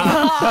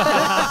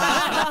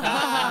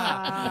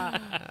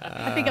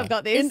 I think I've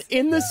got this.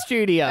 In the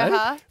studio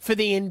Uh-huh. for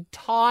the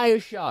entire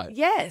show.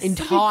 Yes.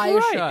 Entire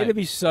Great. show. It'd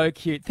be so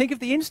cute. Think of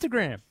the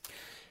Instagram.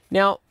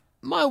 Now,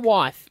 my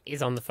wife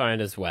is on the phone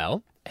as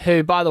well,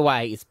 who, by the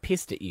way, is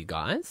pissed at you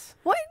guys.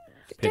 What?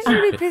 Don't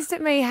you be pissed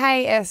at me.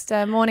 Hey,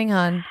 Esther. Morning,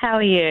 hun. How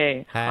are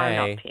you? I'm Hey.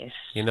 not pissed.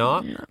 You're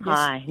not?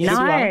 Hi. Yes, you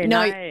are.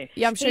 No.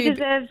 Yeah, I'm sure he you.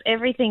 deserves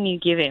everything you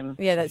give him.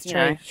 Yeah, that's you true.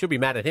 know. Should be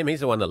mad at him.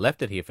 He's the one that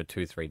left it here for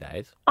 2-3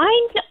 days.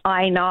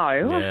 I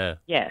know. Yeah.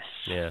 Yes.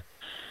 Yeah.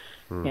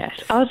 Yes.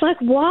 I was like,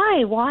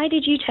 why? Why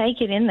did you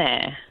take it in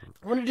there?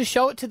 I wanted to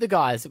show it to the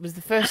guys. It was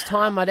the first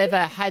time I'd ever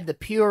had the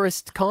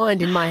purest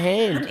kind in my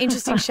hand.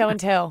 Interesting show and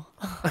tell.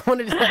 I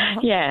wanted to,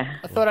 Yeah.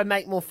 I thought I'd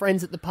make more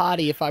friends at the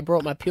party if I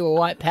brought my pure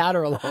white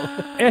powder along.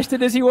 Esther,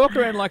 does he walk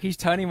around like he's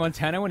Tony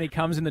Montana when he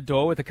comes in the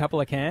door with a couple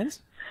of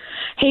cans?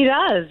 He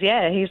does,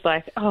 yeah. He's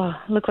like, oh,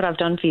 look what I've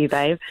done for you,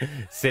 babe.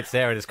 Sits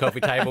there at his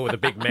coffee table with a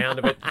big mound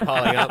of it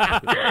piling up.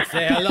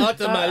 Say hello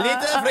to my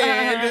little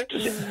friend.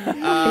 See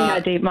how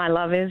deep my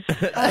love is?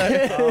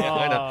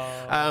 I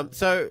know.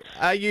 So,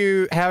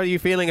 how are you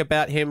feeling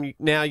about him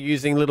now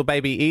using little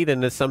baby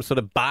Eden as some sort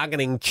of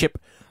bargaining chip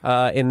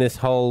in this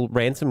whole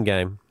ransom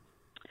game?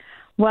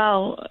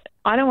 Well,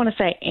 I don't want to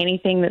say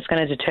anything that's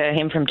going to deter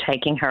him from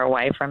taking her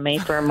away from me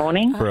for a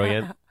morning.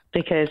 Brilliant.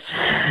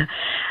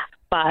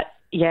 But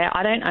yeah,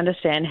 I don't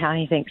understand how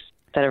he thinks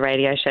that a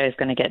radio show is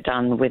going to get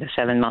done with a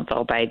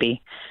 7-month-old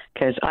baby,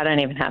 because I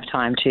don't even have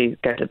time to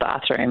go to the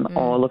bathroom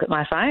or look at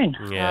my phone.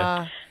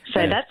 Yeah.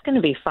 So that's going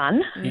to be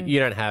fun. You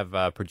don't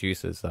have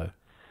producers, though.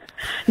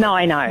 No,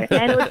 I know.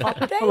 And it was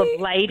office full of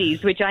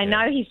ladies, which I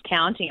know he's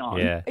counting on.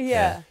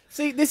 Yeah.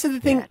 See, this is the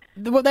thing.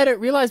 What they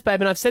don't realise, babe,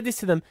 and I've said this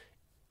to them,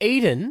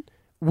 Eden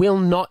will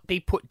not be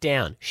put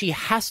down. She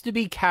has to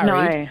be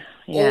carried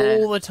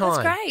all the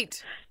time. That's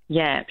great.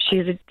 Yeah,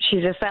 she's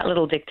a fat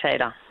little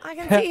dictator. I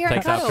can sit here and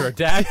Takes after cuddle. her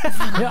dad.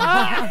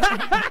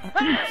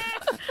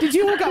 Did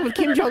you hook up with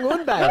Kim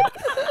Jong-un, babe?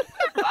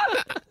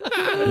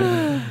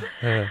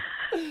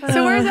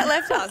 So where has that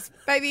left us?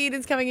 Baby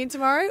Eden's coming in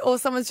tomorrow, or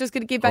someone's just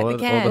going to give back Or the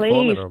the- can? or the- Please,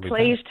 formula will be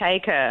please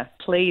take her.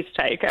 Please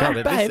take her. God,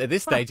 at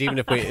this stage, even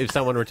if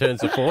someone returns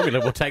the formula,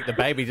 we'll take the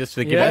baby just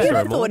to give Yeah. Have us you a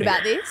ever thought morning.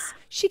 about this?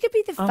 She could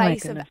be the Oh my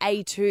face of goodness.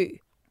 A2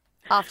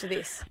 after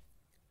this.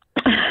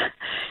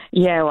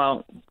 Yeah,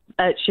 well,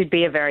 it should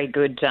be a very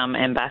good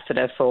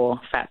ambassador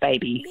for fat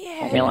baby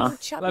formula.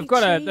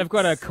 They've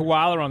got a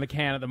koala on the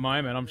can at the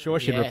moment. I'm sure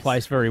she'd Yes.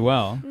 replace very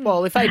well.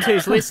 Well, if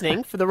A2's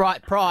listening for the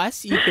right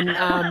price, you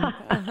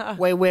can.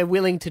 We're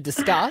willing to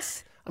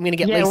discuss. I'm going to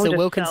get Yeah, we'll Lisa just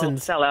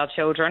Wilkinson's. sell our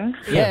children.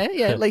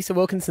 Yeah. Lisa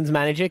Wilkinson's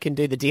manager can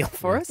do the deal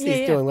for us.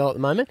 He's doing well at the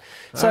moment.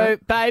 So,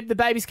 babe, the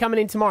baby's coming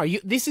in tomorrow.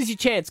 This is your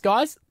chance,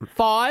 guys.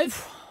 5,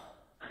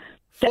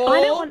 4.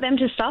 I don't want them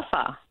to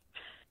suffer.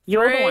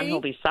 You're the one 3.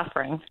 who'll be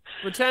suffering.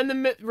 Return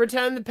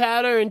the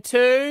powder in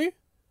 2.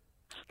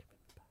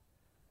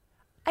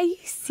 Are you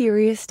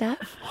serious, Stav?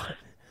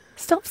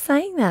 Stop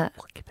saying that.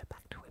 I'll give it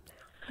back to him now.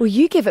 Well,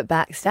 you give it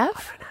back, Stav.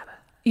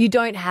 I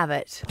don't have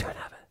it. You don't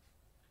have it.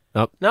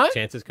 Oh, No?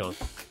 chance is gone.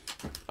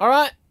 All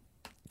right.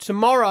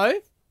 Tomorrow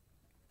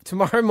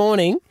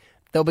morning,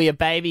 there'll be a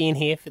baby in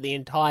here for the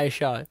entire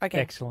show. Okay.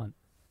 Excellent.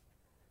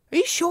 Are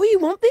you sure you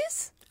want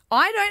this?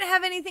 I don't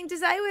have anything to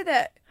say with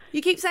it.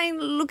 You keep saying,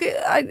 look,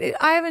 I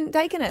haven't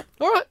taken it.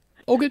 All right.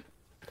 All good.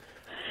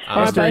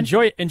 Esther,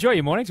 enjoy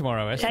your morning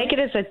tomorrow, Esther. Take it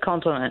as a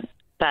compliment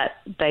that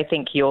they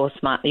think you're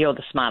smart. You're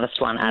the smartest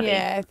one, Abby.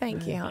 Yeah,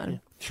 thank you,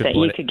 hon. Should That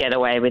you point, could get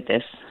away with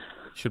this.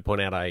 should point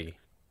out a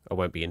I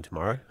won't be in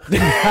tomorrow.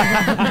 Love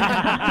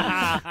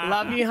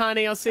you,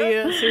 honey. I'll see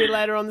you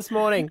later on this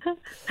morning.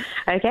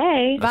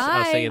 Okay.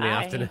 I'll see you in the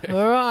afternoon.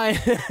 All right.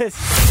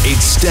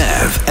 It's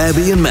Stav,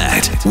 Abby and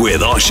Matt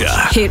with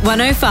Osher. Hit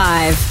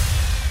 105.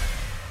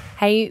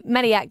 Hey,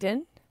 Maddie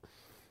Acton,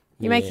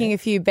 you're making a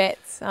few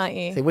bets, aren't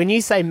you? See, when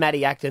you say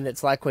Matty Acton,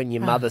 it's like when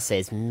your mother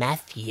says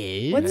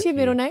Matthew. What's your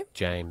middle name?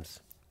 James.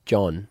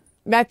 John.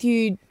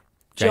 Matthew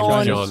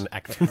John. John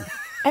Acton.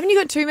 Haven't you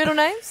got two middle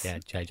names? Yeah,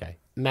 JJ.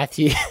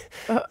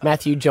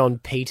 Matthew John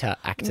Peter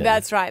Acton.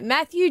 That's right.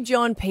 Matthew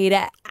John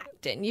Peter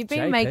Acton. You've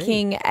been JP.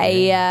 making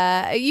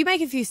you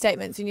make a few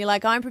statements and you're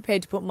like, I'm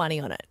prepared to put money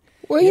on it.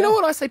 Well, you know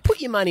what I say? Put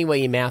your money where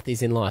your mouth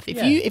is in life.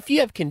 If you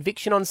have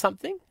conviction on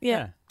something,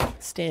 Yeah.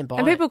 stand by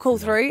And it. people call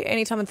through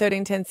anytime on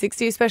 13 10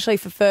 60, especially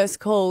for first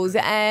calls.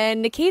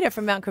 And Nikita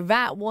from Mount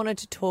Cravat wanted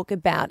to talk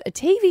about a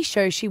TV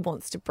show she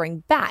wants to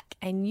bring back.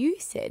 And you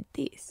said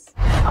this.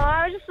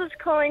 I just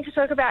calling to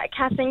talk about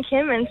Kath and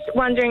Kim and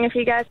wondering if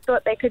you guys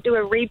thought they could do a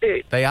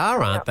reboot. They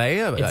are, aren't they?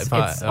 It's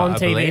on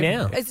TV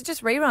now. Is it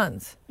just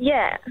reruns?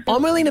 Yeah.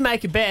 I'm willing to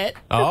make a bet.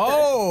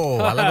 Oh,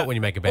 I love it when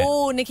you make a bet.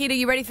 Oh, Nikita,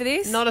 you ready for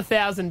this? Not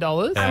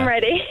 $1,000. I'm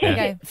ready.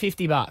 Okay.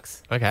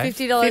 $50. Okay.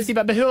 $50.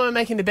 $50. But who am I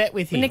making the bet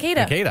with here?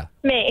 Nikita.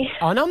 Me.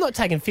 Oh, no, I'm not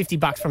taking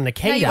 $50 from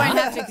Nikita. No, you won't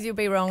have to because you'll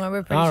be wrong.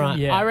 We're pretty All sure.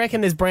 right. I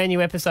reckon there's brand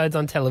new episodes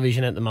on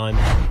television at the moment.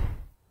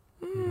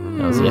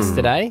 That was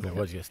yesterday. It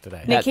was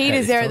yesterday.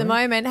 Nikita's there at the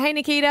moment. Hey,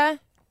 Nikita.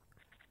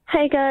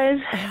 Hey, guys.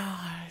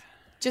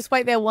 Just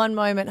wait there one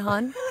moment,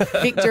 hon.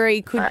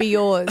 Victory could be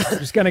yours. I'm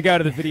just going to go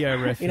to the video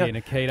ref You know- here,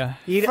 Nikita.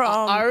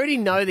 I already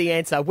know the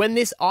answer.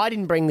 I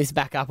didn't bring this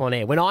back up on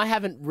air. When I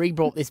haven't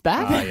re-brought this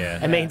back,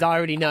 it means I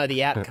already know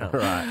the outcome.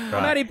 Right.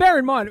 Well, Maddie, bear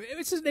in mind,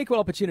 this is an equal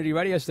opportunity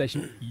radio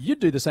station. You'd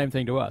do the same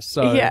thing to us.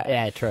 So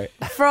Yeah. True.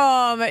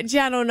 From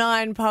Channel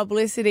 9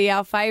 Publicity,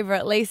 our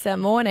favourite Lisa,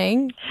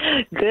 morning.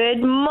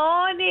 Good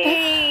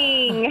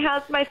morning.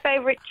 How's my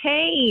favourite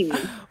team?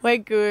 We're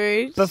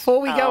good.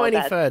 Before we go any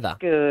that's further,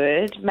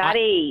 Good.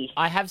 Maddie.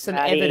 I have some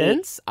Maddie.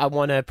 evidence I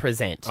want to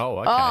present. Oh,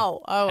 okay.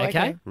 Oh,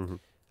 okay.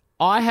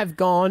 I have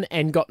gone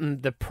and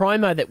gotten the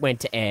promo that went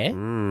to air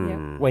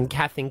when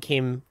Kath and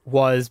Kim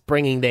was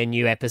bringing their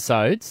new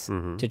episodes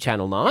to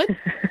Channel 9.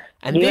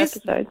 And New this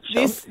episodes,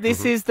 sure.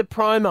 this is the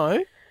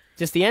promo,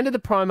 just the end of the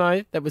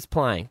promo that was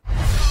playing.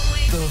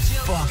 The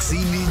Foxy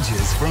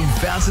Ninjas from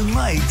Fountain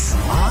Lakes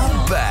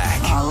are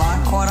back. I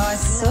like what I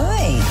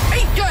see.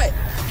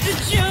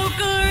 The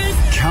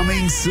Joker.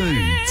 Coming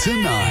soon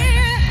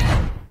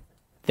tonight.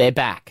 They're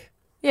back.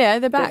 Yeah,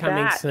 they're back.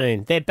 Coming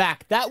soon. They're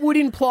back. That would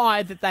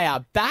imply that they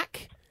are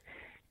back,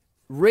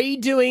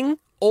 redoing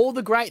all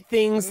the great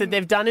things that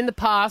they've done in the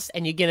past,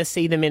 and you're going to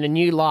see them in a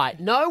new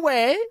light.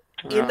 Nowhere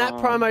in that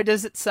promo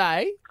does it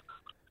say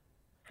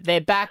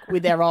they're back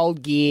with their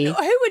old gear.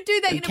 Who would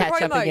do that in a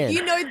catch up promo? again.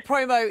 You know the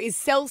promo is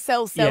sell,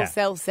 sell, sell, Yeah.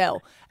 sell,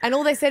 sell. And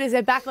all they said is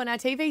they're back on our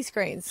TV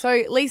screens.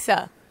 So,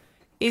 Lisa,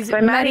 is So,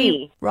 Maddie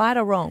Maddie. right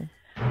or wrong?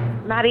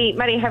 Maddie,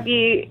 have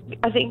you...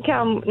 I think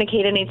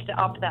Nikita needs to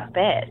up that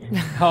bet.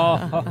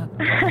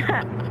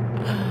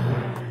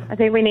 I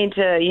think we need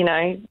to,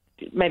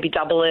 maybe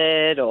double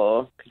it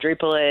or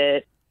quadruple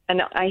it.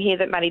 And I hear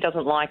that Maddie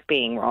doesn't like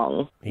being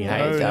wrong. He No,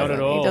 hates not it. at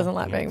all. He doesn't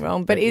like being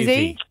wrong. But is Is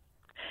he?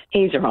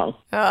 He's wrong.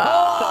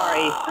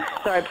 Oh.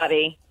 Sorry,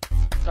 buddy.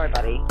 Sorry,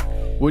 buddy.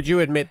 Would you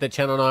admit that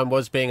Channel 9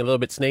 was being a little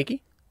bit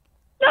sneaky?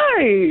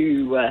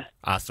 No.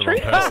 Asked the wrong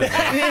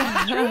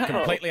person.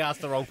 Completely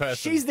asked the wrong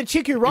person. She's the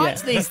chick who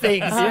writes these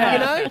things. Yeah. You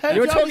know, her You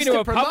were job talking is to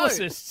a promote.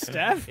 publicist,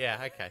 Steph.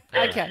 Yeah, okay.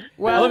 Okay.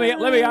 Well,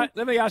 Well,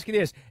 let me ask you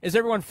this: is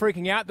everyone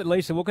freaking out that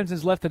Lisa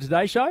Wilkinson's left the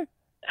Today Show?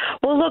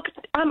 Well, look,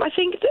 I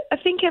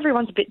think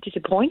everyone's a bit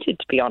disappointed,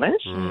 to be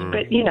honest.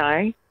 But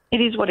it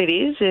is what it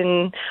is,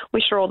 and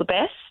wish her all the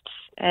best,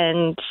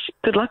 and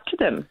good luck to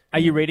them. Are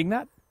you reading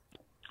that?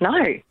 No,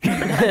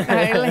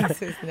 Hey,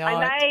 Lisa's not.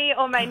 I may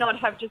or may not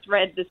have just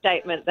read the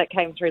statement that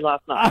came through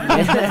last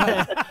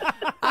night.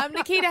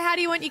 Nikita, how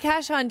do you want your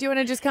cash on? Do you want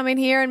to just come in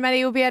here and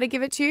Maddie will be able to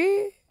give it to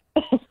you?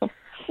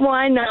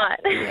 Why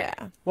not? Yeah.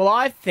 well,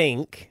 I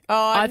think. Oh,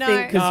 I no.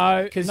 think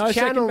because No second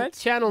Channel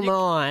bets? Channel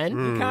 9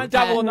 You can't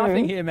double or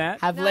nothing here,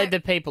 Matt. have led the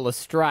people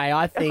astray.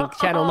 I think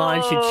Channel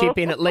 9 should chip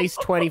in at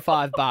least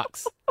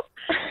 $25.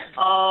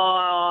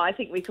 Oh, I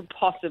think we could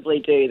possibly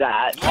do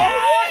that.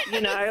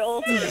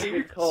 All for a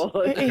good cause.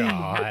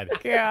 God.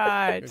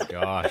 God.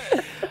 Gosh.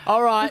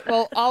 All right.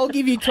 Well, I'll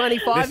give you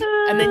 25,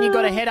 and then you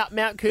got to head up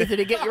Mount Cootha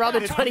to get your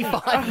other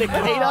 25, Oh,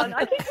 Nikita.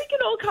 I think we can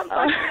all come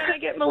back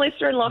and get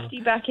Melissa and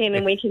Lofty back in,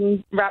 and we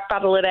can rap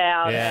battle it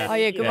out. Yeah. And, Oh,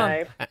 yeah, come on.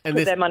 And Put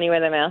this- their money where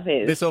their mouth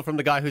is. This all from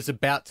the guy who's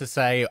about to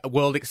say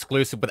world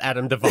exclusive with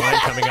Adam Devine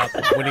coming up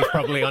when he's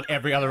probably on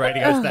every other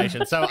radio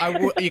station. So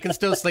you can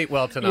still sleep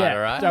well tonight,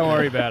 all right? Don't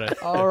worry about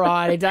it. All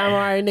righty. Don't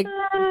worry, Nick.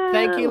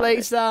 Thank you,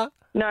 Lisa.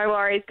 No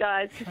worries,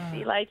 guys. See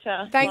you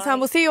later. Thanks, hon.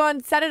 We'll see you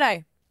on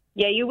Saturday.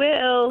 Yeah, you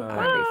will.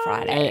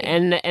 Friday.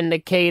 And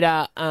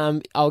Nikita,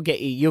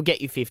 you'll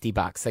get you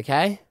 $50,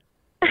 okay?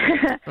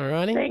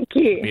 Alrighty. Thank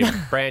you. Be a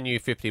brand new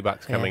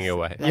 $50 coming your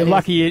way. You're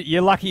lucky.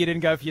 You're lucky you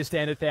didn't go for your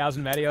standard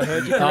 1,000, Matty. I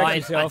heard you correct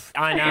yourself.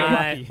 I You're know.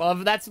 lucky. Well,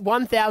 that's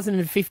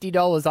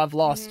 $1,050 I've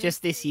lost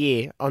just this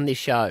year on this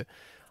show.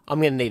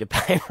 I'm going to need a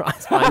pay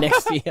rise by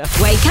next year.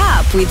 Wake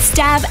up with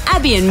Stav,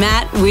 Abby and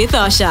Matt with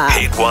Osher.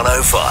 Hit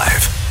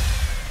 105.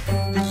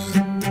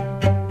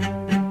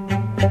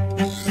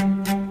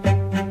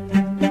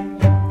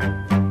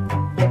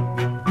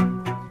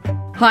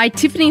 Hi,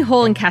 Tiffany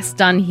Hall and Cass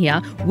Dunn here.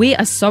 We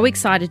are so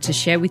excited to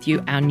share with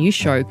you our new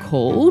show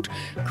called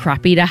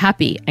Crappy to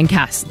Happy. And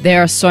Cass,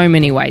 there are so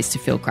many ways to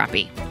feel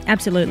crappy.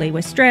 Absolutely.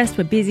 We're stressed,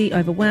 we're busy,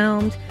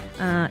 overwhelmed,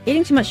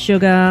 eating too much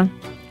sugar,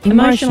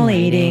 emotional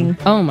eating.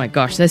 Oh my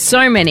gosh, there's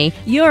so many.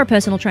 You're a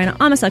personal trainer,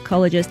 I'm a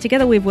psychologist.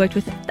 Together we've worked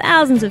with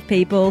thousands of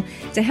people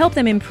to help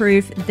them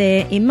improve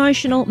their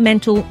emotional,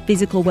 mental,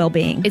 physical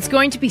well-being. It's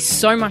going to be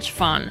so much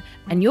fun.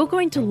 And you're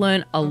going to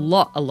learn a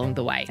lot along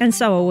the way. And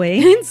so are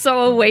we. And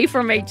so are we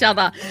from each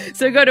other.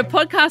 So go to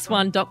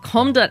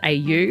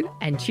podcast1.com.au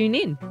and tune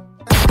in.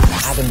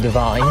 Adam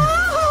Devine.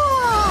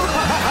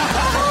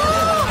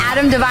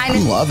 Adam Devine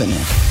is loving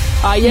it.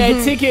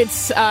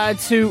 Tickets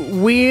to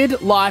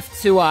Weird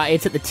Life Tour.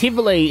 It's at the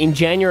Tivoli in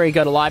January.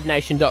 Go to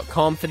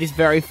livenation.com for this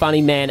very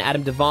funny man,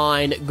 Adam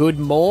Devine. Good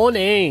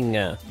morning.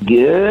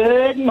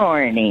 Good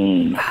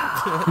morning.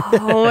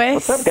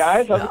 What's up,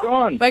 guys? How's it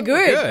going? We're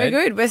good. We're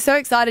good. We're so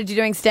excited you're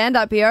doing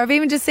stand-up here. I've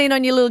even just seen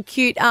on your little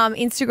cute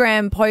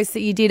Instagram post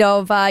that you did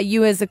of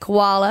you as a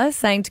koala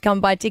saying to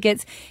come buy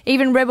tickets.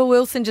 Even Rebel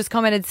Wilson just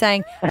commented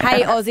saying,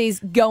 hey,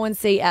 Aussies, go and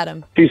see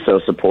Adam. She's so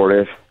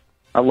supportive.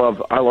 I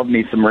love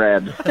me some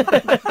Rebs.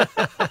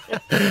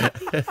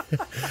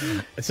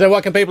 So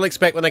what can people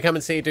expect when they come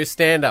and see you do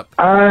stand-up?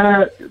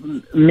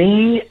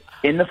 Me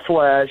in the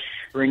flesh,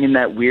 bringing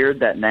that weird,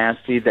 that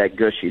nasty, that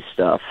gushy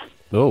stuff.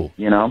 Oh.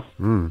 You know?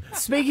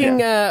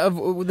 Speaking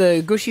of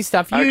the gushy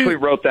stuff, I actually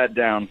wrote that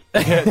down.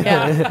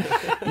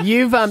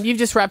 you've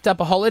just wrapped up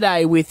a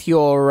holiday with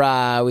your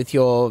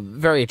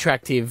very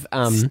attractive,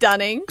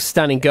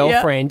 stunning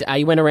girlfriend.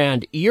 You went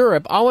around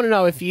Europe. I want to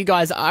know if you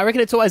guys. I reckon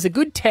it's always a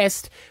good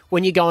test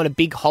when you go on a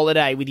big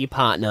holiday with your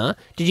partner.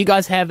 Did you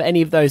guys have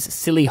any of those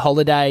silly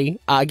holiday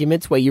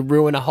arguments where you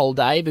ruin a whole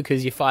day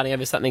because you're fighting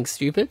over something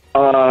stupid?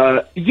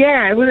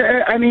 Yeah, it was.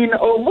 I mean,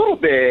 a little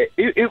bit.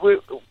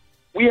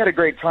 We had a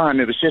great time.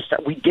 It was just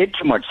that we did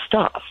too much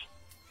stuff.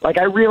 Like,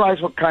 I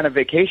realize what kind of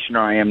vacationer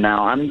I am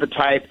now. I'm the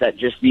type that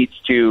just needs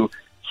to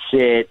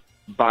sit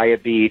by a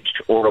beach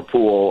or a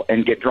pool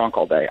and get drunk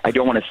all day. I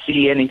don't want to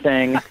see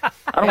anything. I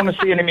don't want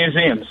to see any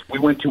museums. We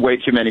went to way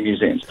too many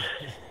museums.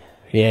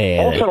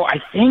 Yeah. Also, I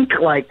think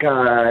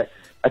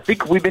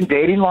we've been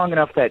dating long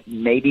enough that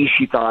maybe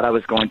she thought I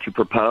was going to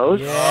propose.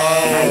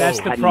 Yeah,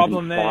 that's the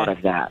problem there. Thought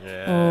of that.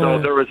 Yeah. So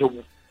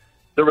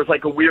there was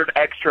like a weird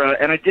extra,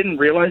 and I didn't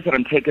realize that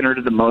I'm taking her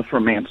to the most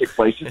romantic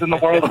places in the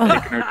world.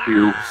 I'm taking her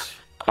to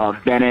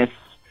Venice,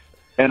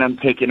 and I'm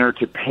taking her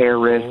to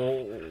Paris,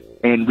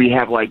 and we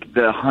have like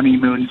the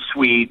honeymoon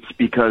suites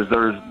because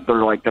they're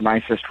like the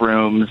nicest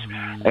rooms,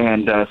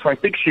 and so I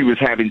think she was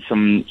having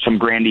some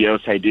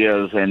grandiose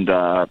ideas, and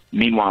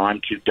meanwhile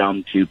I'm too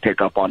dumb to pick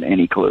up on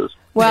any clues.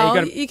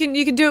 Well, you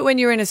can do it when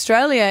you're in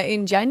Australia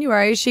in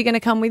January. Is she going to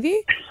come with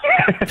you?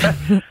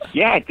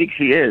 Yeah, I think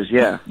she is.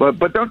 Yeah,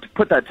 but don't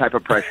put that type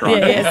of pressure on.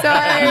 Yeah,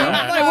 sorry.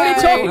 What are you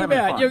talking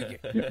about?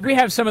 We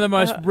have some of the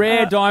most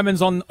rare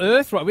diamonds on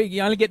Earth, right?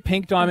 You only get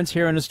pink diamonds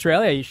here in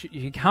Australia. You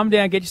should come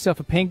down, get yourself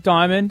a pink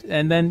diamond,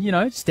 and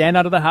then stand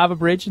under the Harbour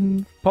Bridge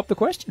and pop the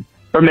question.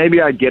 Or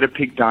maybe I get a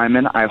pink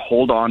diamond, I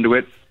hold on to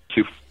it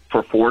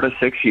for 4 to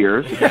 6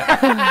 years,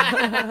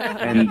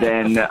 and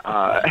then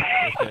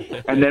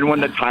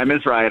when the time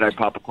is right, I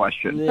pop a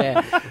question.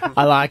 Yeah,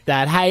 I like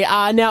that. Hey,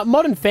 now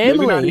Modern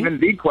Family. Maybe not even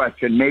the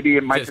question. Maybe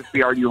it might just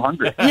be, are you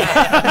hungry?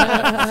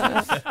 I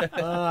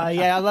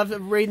love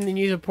reading the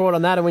news report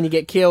on that, and when you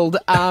get killed.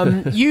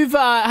 You've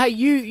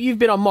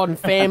been on Modern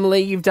Family.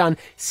 You've done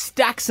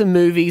stacks of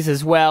movies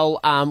as well,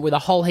 with a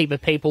whole heap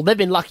of people. They've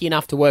been lucky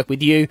enough to work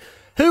with you.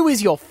 Who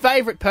is your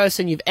favourite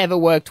person you've ever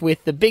worked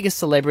with? The biggest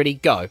celebrity?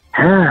 Go.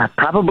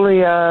 Probably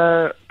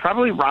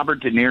Robert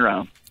De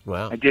Niro.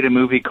 Wow. I did a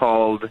movie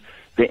called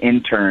The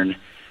Intern,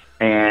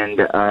 and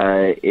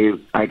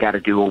I got to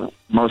do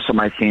most of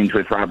my scenes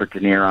with Robert De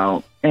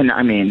Niro. And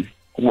I mean,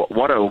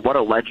 what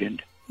a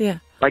legend! Yeah.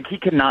 Like, he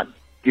cannot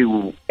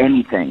do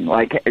anything.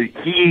 Like,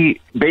 he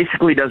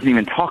basically doesn't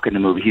even talk in the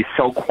movie. He's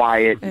so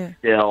quiet,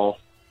 still.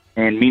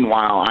 And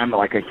meanwhile, I'm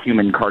like a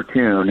human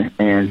cartoon,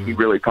 and he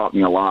really taught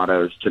me a lot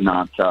as to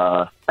not,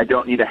 I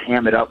don't need to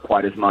ham it up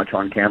quite as much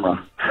on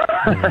camera.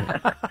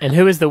 And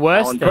who is the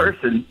worst? In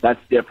person, that's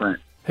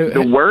different.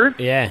 The worst?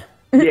 Yeah.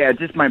 Yeah,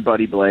 just my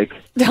buddy Blake.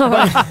 Blake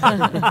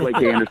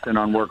Anderson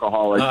on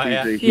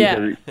Workaholics. He's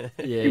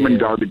a human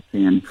garbage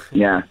can.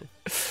 Yeah.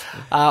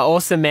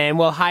 Awesome, man.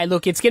 Well, hey,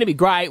 look, it's going to be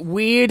great.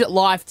 Weird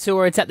Life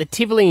Tour. It's at the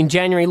Tivoli in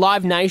January.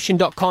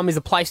 LiveNation.com is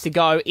a place to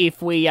go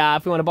if we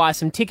want to buy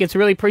some tickets.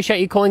 Really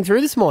appreciate you calling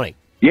through this morning.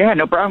 Yeah,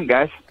 no problem,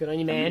 guys. Good on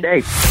you, man.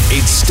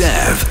 It's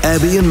Stav,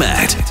 Abby and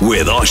Matt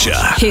with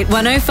Osher. Hit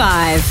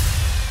 105.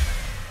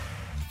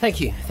 Thank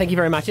you. Thank you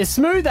very much. As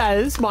smooth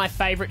as my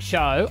favourite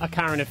show, A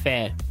Current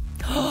Affair.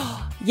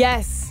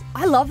 Yes.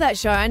 I love that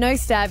show. I know,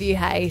 Stav, you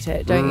hate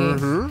it, don't you?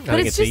 Mm-hmm. I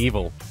think it's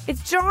evil.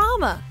 It's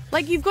drama.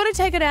 Like, you've got to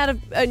take it out of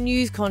a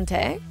news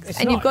context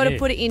and not you've got to new.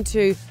 put it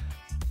into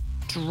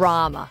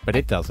drama. But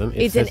it doesn't.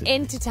 It's an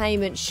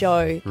entertainment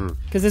show.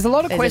 Because there's a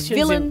lot of There's a questions.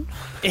 villain.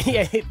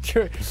 Yeah,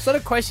 true. There's a lot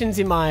of questions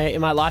in my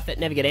life that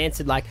never get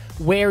answered. Like,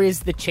 where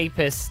is the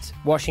cheapest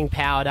washing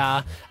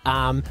powder?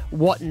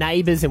 What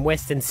neighbours in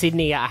Western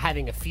Sydney are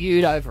having a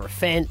feud over a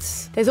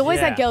fence? There's always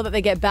that girl that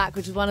they get back,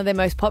 which is one of their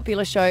most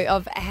popular show,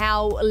 of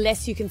how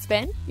less you can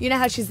spend. You know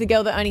how she's the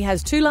girl that only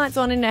has 2 lights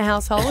on in her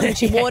household and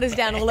she waters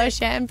down all her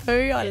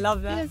shampoo? I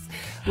love that.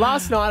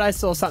 Last night I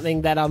saw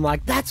something that I'm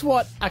like, that's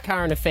what A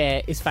Current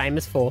Affair is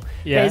famous for.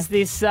 Yeah. There's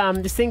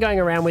this thing going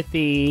around with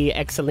the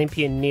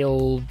ex-Olympian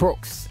Neil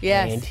Brooks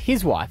and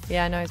his wife.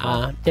 Yeah, I know his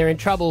wife. They're in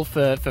trouble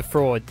for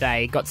fraud.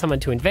 They got someone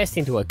to invest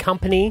into a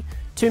company,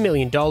 $2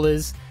 million,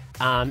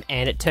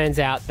 and it turns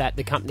out that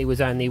the company was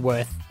only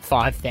worth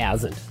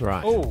 $5,000.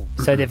 Right. Oh.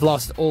 So they've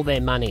lost all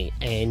their money.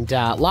 And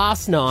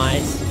last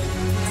night,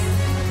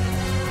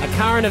 A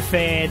Current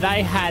Affair,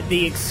 they had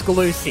the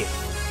exclusive.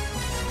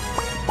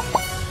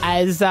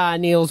 As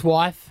Neil's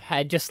wife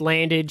had just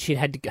landed, she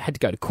had to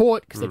go to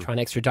court because they're trying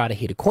to extradite her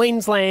here to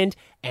Queensland,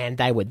 and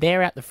they were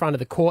there at the front of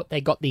the court. They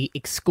got the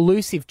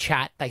exclusive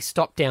chat. They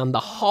stopped down the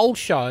whole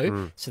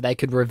show so they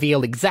could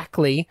reveal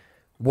exactly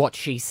what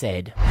she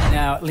said.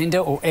 Now, Linda,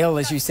 or Elle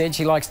as you said,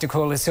 she likes to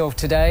call herself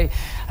today,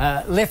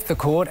 left the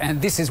court,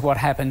 and this is what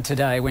happened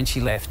today when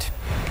she left.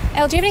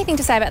 Elle, do you have anything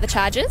to say about the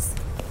charges?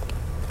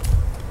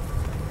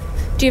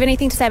 Do you have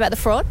anything to say about the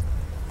fraud?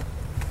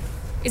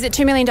 Is it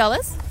 $2 million?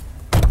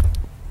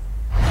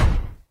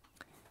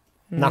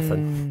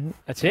 Nothing.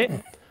 That's it.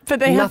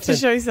 But they have to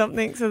Nothing. show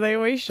something, so they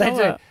always show They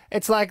do. it.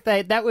 It's like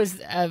that was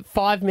a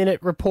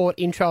 5-minute report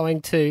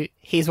introing to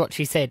here's what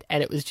she said,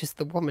 and it was just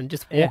the woman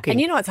just walking.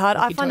 And you know what's hard?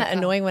 I Walking find to that her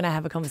car. annoying when I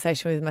have a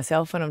conversation with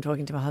myself when I'm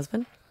talking to my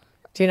husband.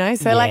 Do you know?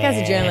 So, like, as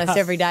a journalist,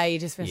 every day you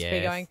just must be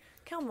Yes. going,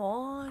 come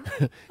on,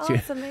 She-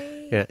 answer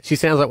me. Yeah, she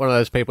sounds like one of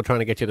those people trying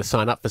to get you to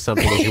sign up for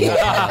something as you walk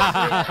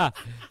past.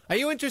 Are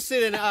you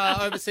interested in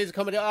overseas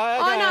comedy? Oh, no,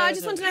 I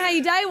just want to know how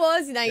your day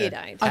was. No, you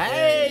don't.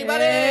 Hey,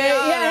 buddy!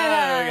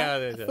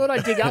 Yeah. I thought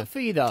I'd dig up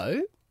for you,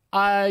 though.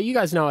 You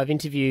guys know I've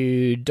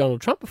interviewed Donald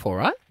Trump before,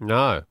 right?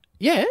 No.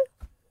 Yeah.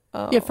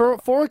 Yeah, for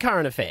A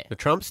Current Affair. The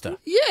Trumpster.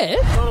 Yeah.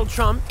 Donald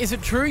Trump, is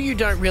it true you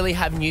don't really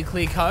have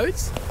nuclear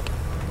codes?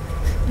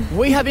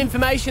 We have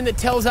information that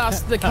tells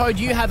us the code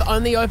you have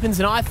only opens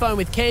an iPhone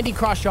with Candy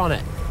Crush on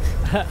it.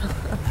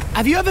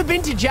 Have you ever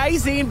been to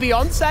Jay-Z and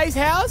Beyonce's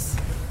house?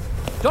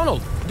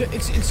 Donald,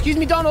 excuse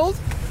me, Donald.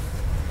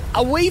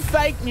 Are we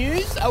fake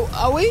news?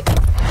 Are we?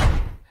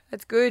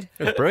 That's good.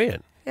 That's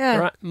brilliant. Yeah. All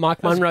right,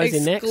 Mike Munro's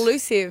in next.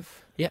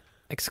 Exclusive. Yep,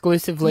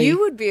 exclusively. You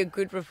would be a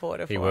good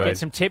reporter for it. Get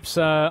some tips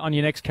on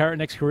your next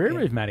career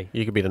move, Matty.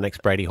 You could be the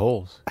next Brady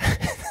Halls.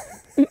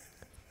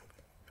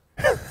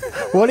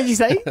 What did you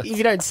say? If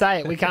you don't say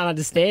it, we can't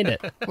understand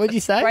it. What did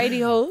you say?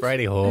 Brady Halls?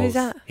 Brady Halls. Who's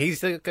that?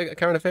 He's the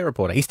current affair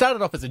reporter. He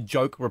started off as a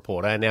joke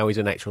reporter, and now he's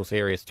an actual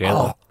serious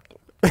journalist.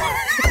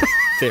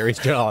 Serious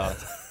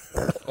journalist.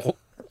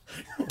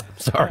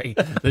 Sorry,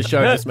 the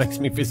show just makes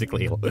me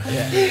physically ill.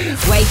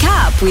 Wake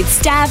up with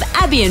Stav,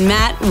 Abby and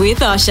Matt with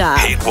Osher.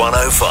 Hit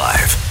 105.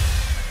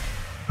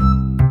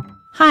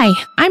 Hi,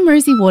 I'm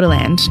Rosie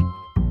Waterland.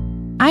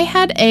 I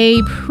had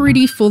a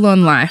pretty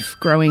full-on life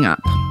growing up.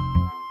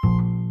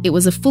 It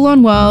was a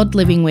full-on world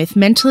living with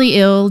mentally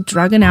ill,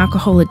 drug and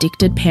alcohol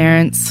addicted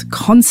parents,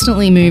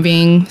 constantly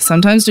moving,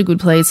 sometimes to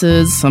good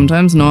places,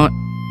 sometimes not.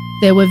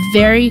 There were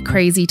very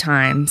crazy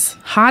times,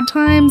 hard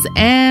times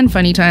and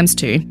funny times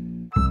too.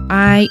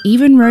 I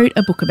even wrote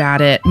a book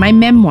about it, my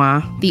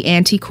memoir, The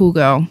Anti-Cool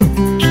Girl.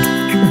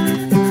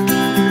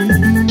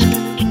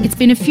 It's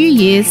been a few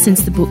years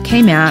since the book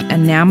came out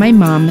and now my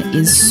mum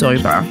is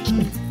sober.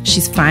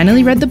 She's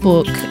finally read the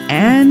book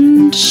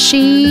and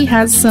she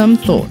has some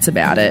thoughts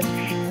about it.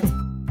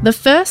 The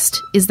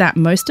first is that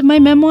most of my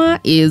memoir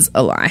is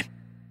a lie.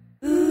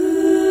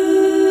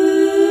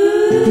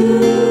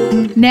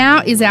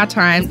 Now is our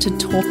time to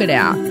talk it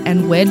out,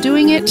 and we're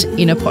doing it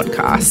in a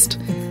podcast.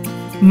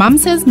 Mum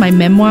says my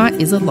memoir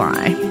is a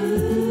lie.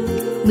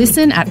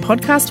 Listen at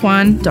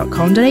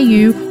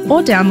podcast1.com.au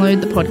or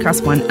download the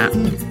Podcast One app.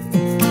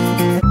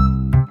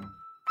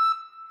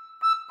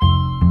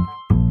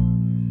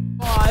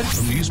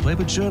 From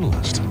newspaper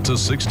journalist to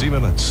 60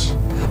 Minutes,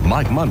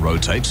 Mike Munro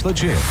takes the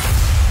chair.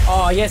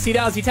 Oh, yes, he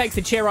does. He takes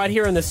the chair right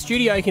here in the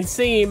studio. You can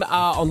see him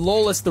on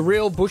Lawless, The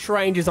Real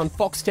Bushrangers on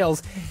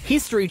Foxtel's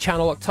History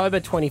Channel,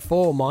 October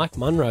 24. Mike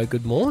Munro,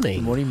 good morning.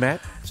 Good morning,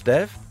 Matt.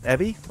 Stav.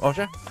 Abby,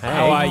 Osher.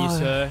 How are you,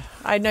 sir?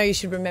 I know you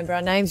should remember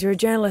our names. You're a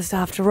journalist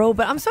after all.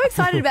 But I'm so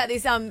excited about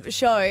this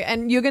show,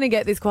 and you're going to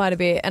get this quite a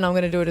bit, and I'm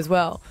going to do it as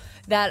well,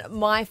 that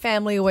my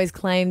family always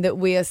claim that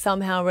we are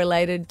somehow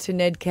related to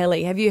Ned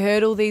Kelly. Have you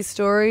heard all these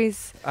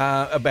stories?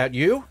 About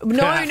you?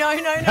 No.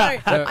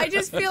 I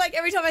just feel like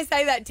every time I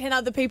say that, 10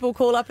 other people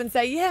call up and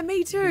say, yeah,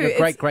 me too. Your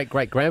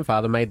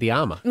great-great-great-grandfather made the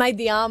armour. Made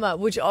the armour,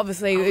 which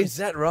obviously... is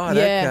that right?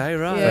 Yeah, Okay,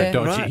 right. yeah.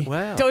 Dodgy. Right,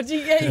 wow. Dodgy,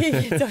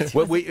 yeah.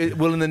 Dodgy.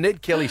 Well, in the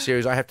Ned Kelly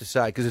series, I have to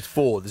say, because it's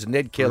 4, there's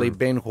Ned Kelly,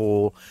 Ben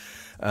Hall,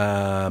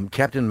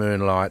 Captain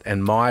Moonlight,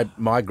 and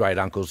my great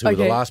uncles, who were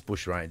the last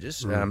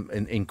bushrangers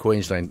in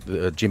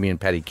Queensland, Jimmy and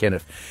Paddy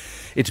Kenneth.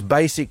 It's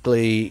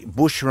basically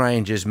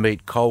bushrangers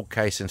meet cold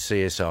case and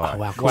CSI. Oh,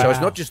 wow. So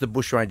it's not just the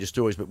bushranger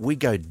stories, but we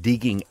go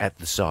digging at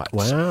the sites.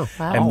 Wow.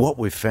 And what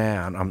we've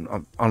found,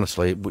 I'm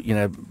honestly,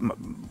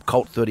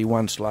 Colt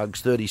 31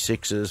 slugs,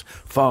 36s,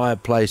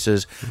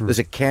 fireplaces. There's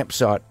a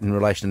campsite in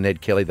relation to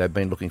Ned Kelly they've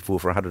been looking for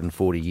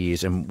 140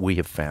 years, and we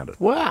have found it.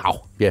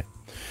 Wow. Yeah.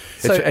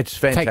 So it's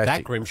fantastic. Take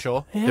that,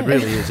 Grimshaw. It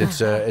really is. It's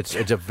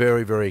a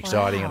very, very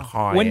exciting and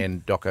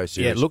high-end doco series.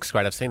 Yeah, it looks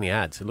great. I've seen the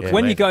ads. It looks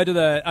When amazing. you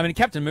go to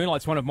Captain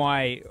Moonlight's one of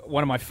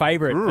my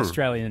favourite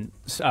Australian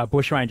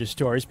bushranger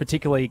stories,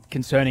 particularly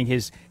concerning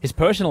his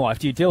personal life.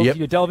 Do you delve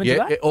into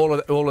that? All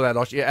of that,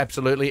 Osh. Yeah,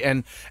 absolutely.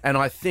 And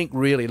I think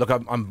really, look,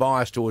 I'm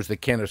biased towards the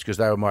Kenneths because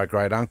they were my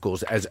great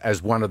uncles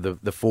as one of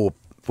the four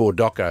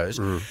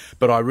docos.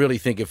 But I really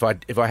think if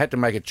I had to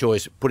make a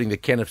choice, putting the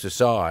Kenneths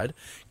aside,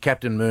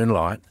 Captain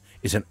Moonlight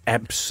is an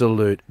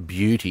absolute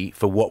beauty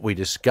for what we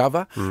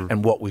discover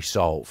and what we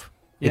solve.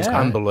 It's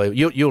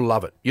unbelievable. You'll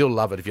love it. You'll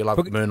love it if you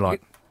love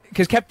Moonlight.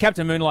 Because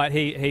Captain Moonlight,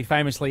 he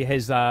famously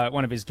has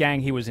one of his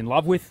gang he was in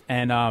love with,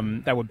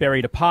 and they were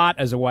buried apart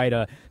as a way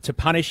to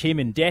punish him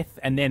in death.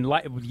 And then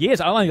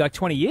only like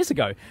 20 years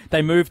ago,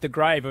 they moved the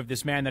grave of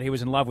this man that he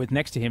was in love with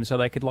next to him so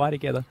they could lie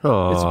together.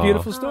 Oh. It's a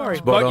beautiful story.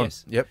 Spot on.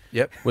 Yes.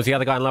 Yep. Was the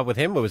other guy in love with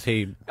him, or was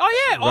he...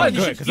 Oh, yeah. Right,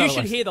 You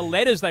should hear the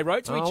letters they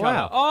wrote to each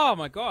wow. other. Oh,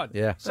 my God.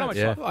 Yeah. So much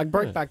Yeah. fun. Like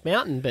Brokeback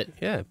Mountain, but...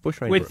 Yeah,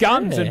 bushranger. With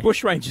guns and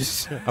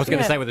bushrangers. I was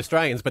going to say with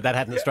Australians, but that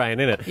had an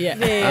Australian in it. Yeah.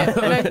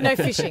 No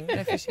fishing.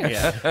 No fishing.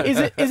 Yeah.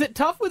 Is it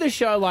tough with a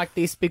show like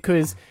this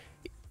because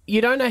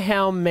you don't know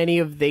how many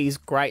of these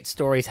great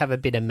stories have a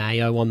bit of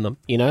mayo on them,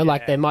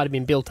 like they might have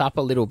been built up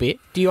a little bit.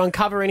 Do you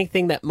uncover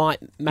anything that might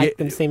make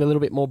them seem a little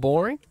bit more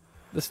boring,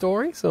 the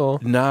stories, or?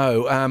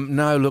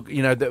 No, look,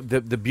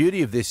 the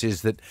beauty of this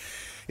is that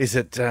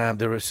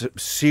there are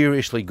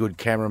seriously good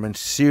cameramen,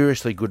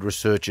 seriously good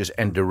researchers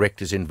and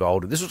directors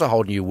involved. This was a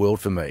whole new world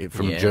for me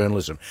from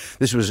journalism.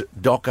 This was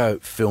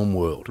doco film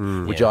world,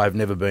 which I've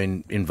never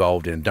been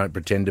involved in, don't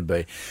pretend to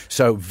be.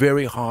 So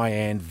very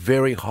high-end,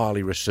 very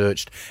highly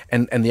researched.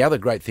 And the other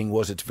great thing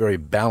was it's very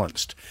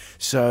balanced.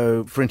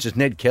 So, for instance,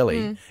 Ned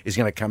Kelly is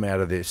going to come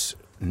out of this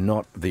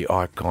not the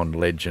icon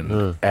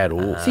legend at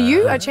all. So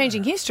you are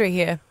changing history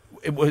here.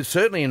 It was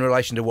certainly in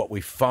relation to what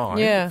we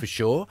find, for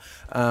sure.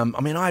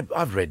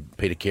 I've read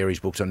Peter Carey's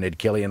books on Ned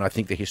Kelly, and I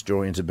think the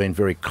historians have been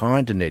very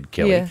kind to Ned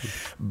Kelly. Yeah.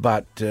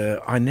 But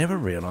I never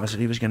realised that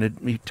he was going to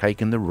be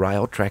taking the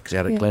rail tracks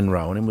out at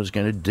Glenrowan and was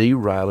going to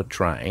derail a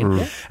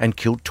train and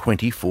kill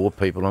 24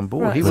 people on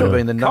board. Right. He would have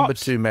been the number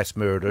 2 mass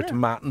murderer to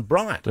Martin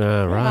Bryant.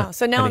 Right. Wow.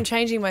 So now I'm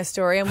changing my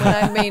story, and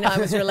when I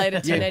was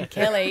related to Ned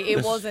Kelly,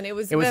 it wasn't. It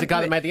was the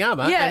guy that made the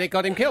armour, and it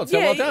got him killed. So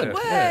well done.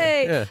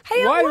 Hey,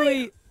 Why do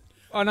we...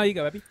 Oh, no, you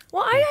go, Abby.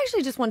 Well, I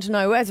actually just want to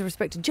know, as a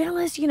respected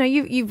journalist,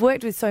 you've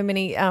worked with so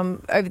many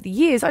over the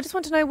years. I just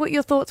want to know what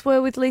your thoughts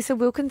were with Lisa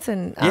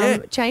Wilkinson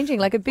changing,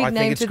 like a big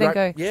name to then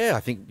go. Yeah, I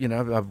think,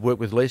 I've worked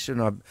with Lisa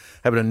and I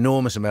have an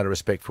enormous amount of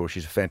respect for her.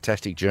 She's a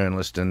fantastic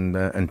journalist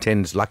and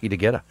Ten's lucky to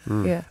get her.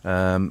 Yeah.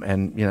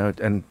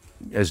 And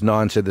as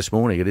Nine said this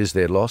morning, it is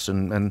their loss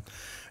and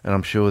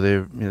I'm sure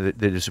they're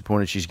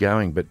disappointed she's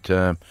going. But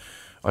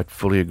I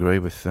fully agree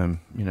with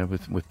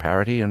with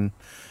Parity and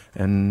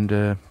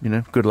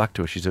good luck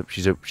to her.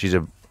 She's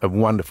a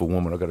wonderful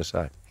woman, I've got to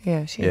say.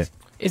 Yeah, she is.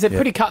 Is it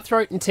pretty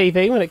cutthroat in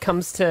TV when it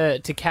comes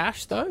to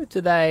cash, though?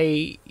 Do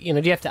they, do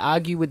you have to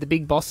argue with the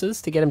big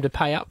bosses to get them to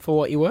pay up for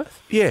what you're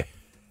worth? Yeah.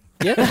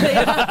 Yeah.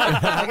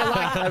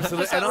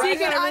 Absolutely. So you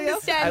can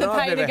understand the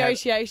pay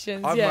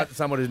negotiations. I'm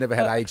someone who's never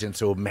had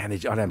agents or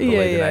managers. I don't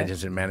believe in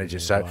agents and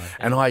managers. So,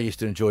 and I used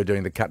to enjoy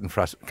doing the cut and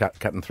thrust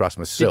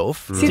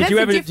myself. See, that's did you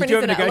ever negotiate?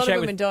 A lot of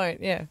women with...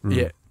 don't. Yeah.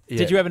 Yeah.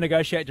 Did you ever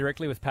negotiate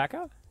directly with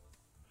Packer?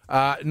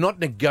 Not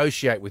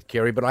negotiate with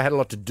Kerry, but I had a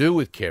lot to do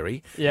with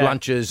Kerry. Yeah.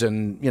 Lunches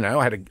and,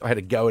 I had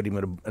a go at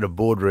him at a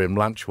boardroom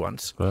lunch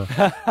once.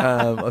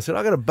 I said,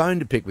 I got a bone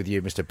to pick with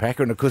you, Mr.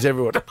 Packer. And of course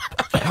everyone...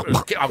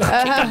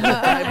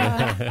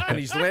 and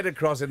he's leant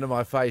across into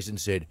my face and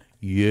said,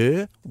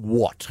 yeah,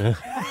 what?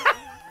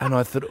 And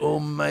I thought,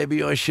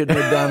 maybe I shouldn't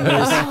have done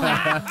this.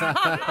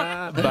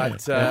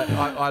 But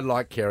I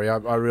like Kerry. I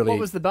really... What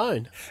was the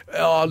bone?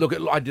 Oh, look,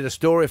 I did a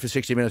story for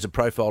 60 Minutes, a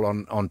profile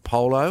on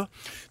polo.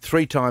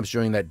 3 times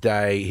during that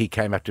day, he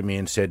came up to me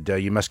and said,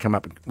 you must come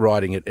up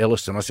riding at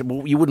Elliston. I said,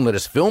 well, you wouldn't let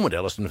us film at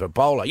Elliston for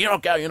polo. You're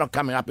not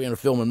coming up here and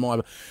filming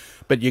my...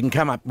 But you can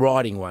come up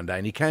riding one day.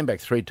 And he came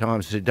back 3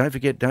 times and said, don't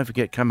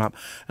forget, come up.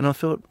 And I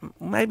thought,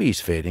 maybe he's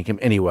fair dinkum.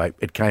 Anyway,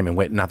 it came and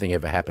went. Nothing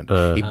ever happened.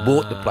 He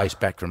bought the place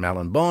back from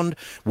Alan Bond.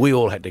 We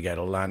all had to go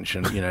to lunch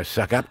and,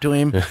 suck up to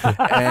him.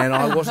 And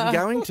I wasn't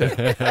going to.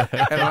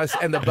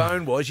 And the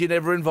bone was, you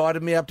never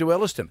invited me up to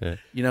Elliston. Yeah.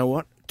 You know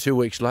what? 2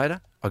 weeks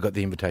later, I got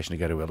the invitation to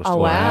go to Elliston. Oh,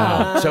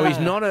 wow. So he's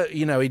not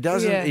he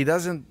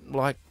doesn't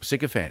like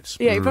sycophants.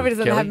 Yeah, he probably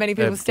doesn't Kelly, have many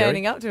people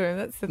standing Gary? up to him.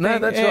 That's the thing. No,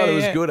 that's right. It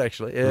was good,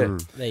 actually. Yeah.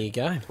 There you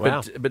go.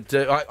 Wow. But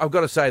I've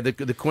got to say,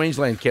 the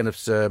Queensland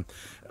Kenneths,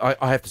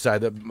 I have to say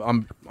that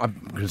I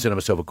consider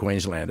myself a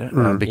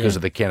Queenslander because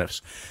of the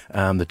Kenneths,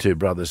 the 2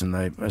 brothers, and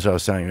they, as I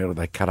was saying earlier,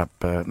 they cut up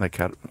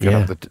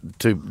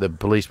the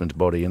policeman's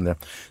body and the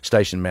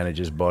station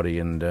manager's body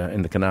and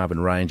in the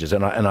Carnarvon Ranges,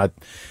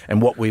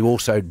 and what we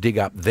also dig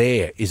up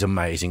there is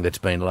amazing. That's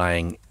been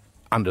laying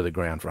under the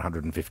ground for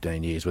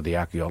 115 years with the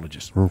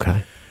archaeologists.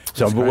 Okay.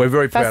 So we're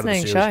very proud of the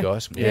Fascinating series, show.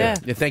 guys. Yeah.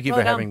 Thank you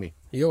for having me.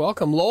 You're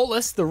welcome.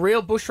 Lawless, the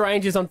real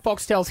bushrangers on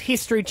Foxtel's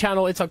History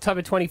Channel. It's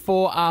October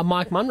 24.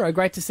 Mike Munro,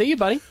 great to see you,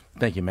 buddy.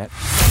 Thank you, Matt.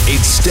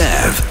 It's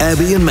Stav,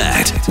 Abby and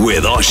Matt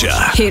with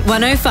Osher. Hit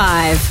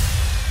 105.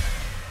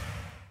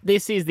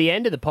 This is the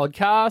end of the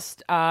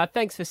podcast.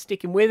 Thanks for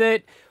sticking with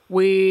it.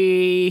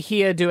 We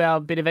here do our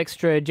bit of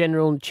extra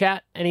general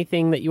chat.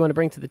 Anything that you want to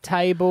bring to the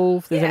table?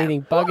 If there's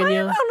anything bugging you?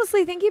 I'm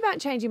honestly thinking about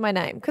changing my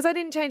name because I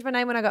didn't change my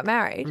name when I got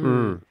married.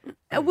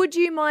 Would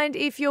you mind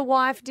if your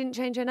wife didn't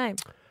change her name?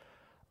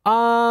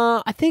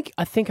 I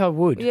think I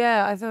would.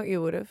 Yeah, I thought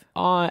you would have.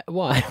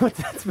 Why?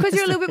 Because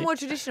you're a little bit more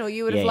traditional.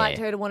 You would have liked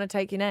her to want to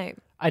take your name.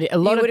 You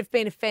would have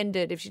been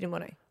offended if she didn't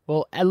want to.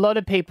 Well, a lot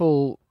of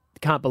people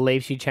can't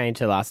believe she changed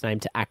her last name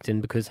to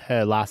Acton because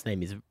her last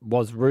name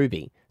was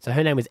Ruby. So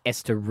her name was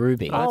Esther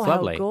Ruby. Oh, that's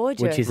lovely. How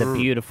gorgeous. Which is a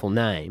beautiful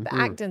name. But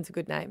Acton's a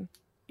good name.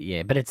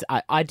 Yeah, but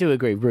I do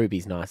agree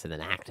Ruby's nicer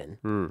than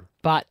Acton.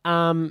 But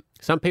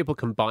some people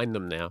combine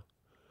them now.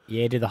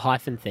 Yeah, do the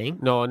hyphen thing.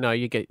 No,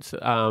 you get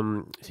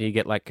so you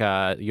get like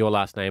your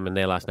last name and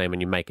their last name,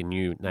 and you make a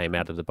new name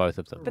out of the both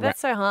of them. But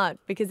that's so hard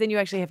because then you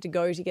actually have to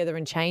go together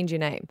and change your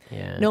name.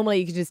 Yeah. Normally,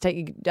 you could just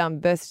take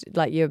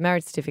your your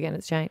marriage certificate and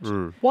it's changed.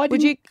 Why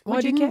would you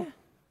care?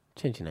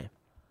 Change your name.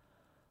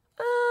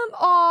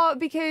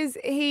 Because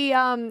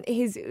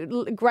his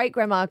great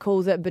grandma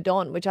calls it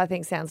Badon, which I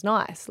think sounds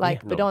nice.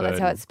 Like Badon, that's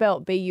how it's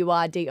spelled,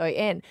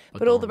 Burdon.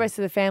 But all the rest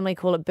of the family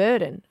call it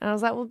Burden. And I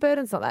was like, well,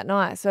 Burden's not that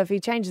nice. So if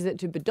he changes it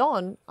to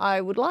Badon,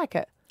 I would like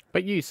it.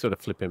 But you sort of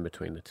flip in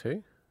between the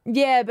two.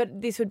 Yeah,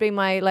 but this would be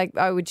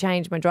I would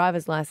change my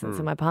driver's license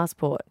and my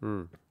passport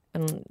and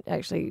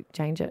actually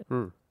change it.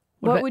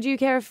 What would you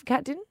care if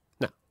Kat didn't?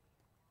 No.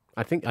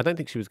 I don't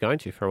think she was going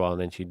to for a while, and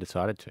then she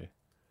decided to.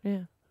 Yeah.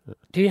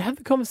 Do you have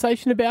the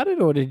conversation about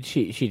it, or did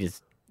she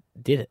just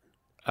did it?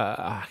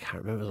 I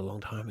can't remember. It was a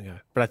long time ago.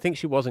 But I think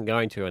she wasn't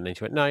going to, and then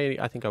she went, "No,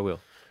 I think I will."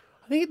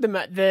 I think and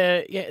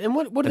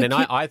what? And then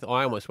I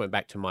almost went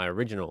back to my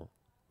original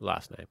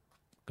last name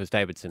because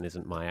Davidson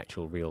isn't my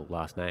actual real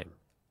last name.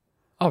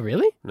 Oh,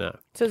 really? No.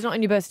 So it's not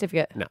on your birth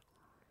certificate? No.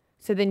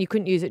 So then you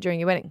couldn't use it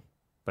during your wedding?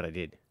 But I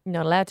did. You're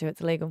not allowed to.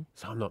 It's illegal.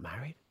 So I'm not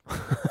married?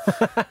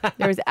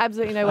 There is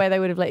absolutely no way they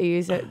would have let you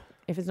use it.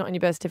 If it's not on your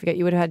birth certificate,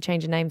 you would have had to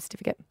change your name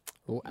certificate.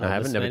 I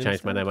haven't never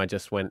changed my name. I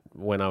just went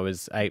when I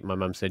was 8. My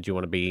mum said, "Do you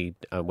want to be?"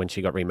 When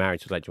she got remarried,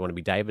 she was like, "Do you want to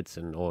be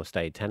Davidson or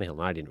stay Tannehill?"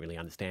 And I didn't really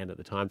understand at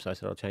the time, so I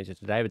said, "I'll change it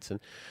to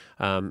Davidson,"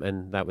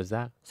 and that was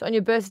that. So on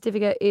your birth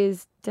certificate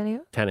is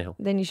Tannehill. Tannehill.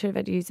 Then you should have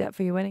had to use that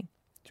for your wedding.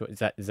 Is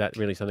that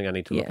really something I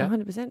need to look at? Yeah,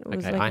 100%.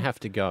 Okay, I have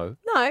to go.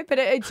 No, but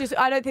it's just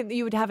I don't think that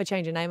you would have a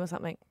change of name or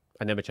something.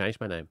 I never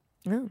changed my name.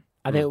 No.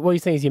 I think what you're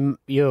saying is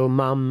your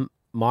mum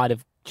might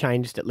have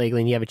changed it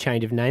legally, and you have a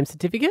change of name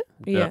certificate.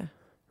 Yeah.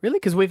 Really?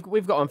 Because we've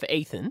got one for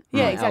Ethan.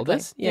 Yeah, my exactly.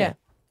 eldest. Yeah.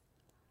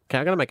 Okay,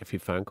 I'm going to make a few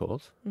phone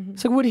calls. Mm-hmm.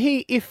 So would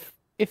he, if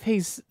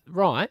he's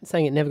right,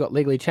 saying it never got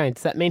legally changed,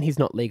 does that mean he's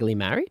not legally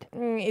married?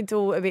 It's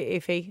all a bit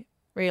iffy,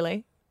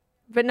 really.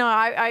 But no,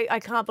 I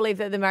can't believe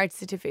that the marriage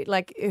certificate,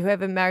 like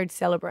whoever married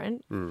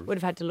celebrant, would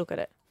have had to look at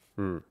it.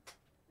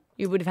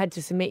 You would have had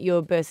to submit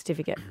your birth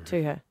certificate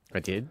to her. I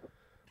did.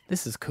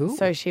 This is cool.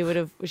 So she would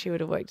have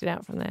worked it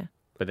out from there.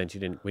 But then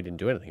we didn't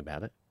do anything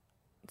about it.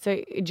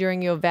 So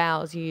during your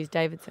vows, you used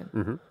Davidson.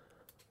 Mm-hmm.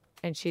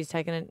 And she's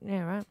taken it.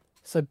 Yeah, right.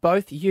 So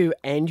both you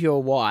and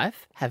your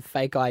wife have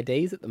fake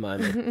IDs at the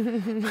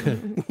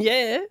moment.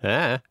 Yeah.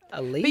 Yeah.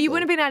 Illegal. But you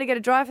wouldn't have been able to get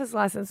a driver's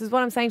license, is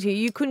what I'm saying to you.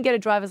 You couldn't get a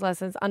driver's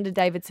license under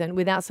Davidson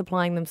without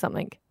supplying them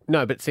something.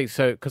 No, but see,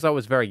 so because I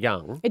was very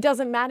young. It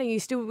doesn't matter. You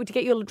still, to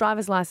get your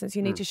driver's license,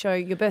 you need to show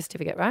your birth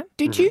certificate, right?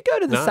 Did you go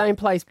to the same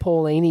place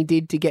Pauline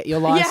did to get your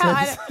license?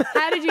 Yeah.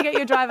 How did you get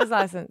your driver's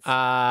license?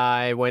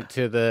 I went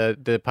to the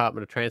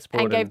Department of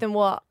Transport And gave them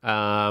what?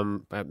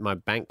 My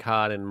bank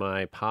card and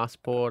my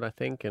passport, I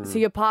think. And So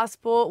your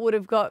passport would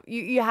have got,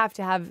 you have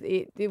to have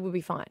it. It would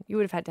be fine. You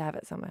would have had to have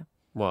it somewhere.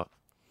 what?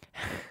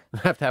 I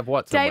have to have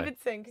what? Somewhere?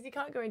 Davidson, because you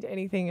can't go into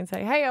anything and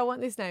say, hey, I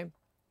want this name.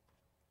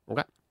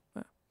 Okay.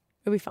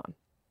 It'll be fine.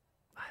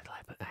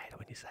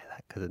 When you say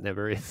that because it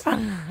never is.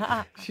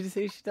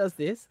 She does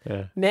this.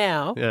 Yeah.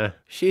 Now, Yeah.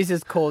 she's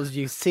just caused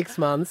you 6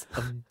 months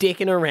of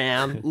dicking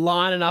around,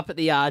 lining up at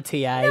the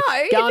RTA, No,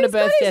 going to if he's got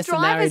birth his tests and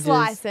driver's marriages.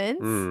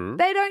 license,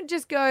 they don't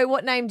just go,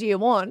 what name do you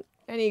want?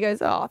 And he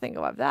goes, I think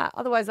I'll have that.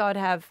 Otherwise, I'd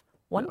have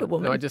Wonder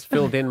Woman. No, I just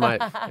filled in my.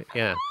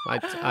 Yeah,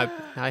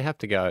 I have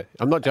to go.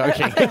 I'm not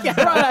joking.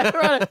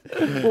 right.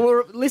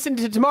 We'll listen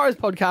to tomorrow's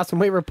podcast when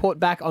we report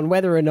back on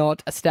whether or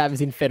not a Stav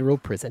is in federal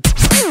prison.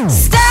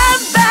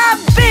 Stav,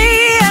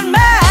 Abby, and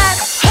Matt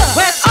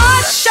with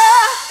Osher.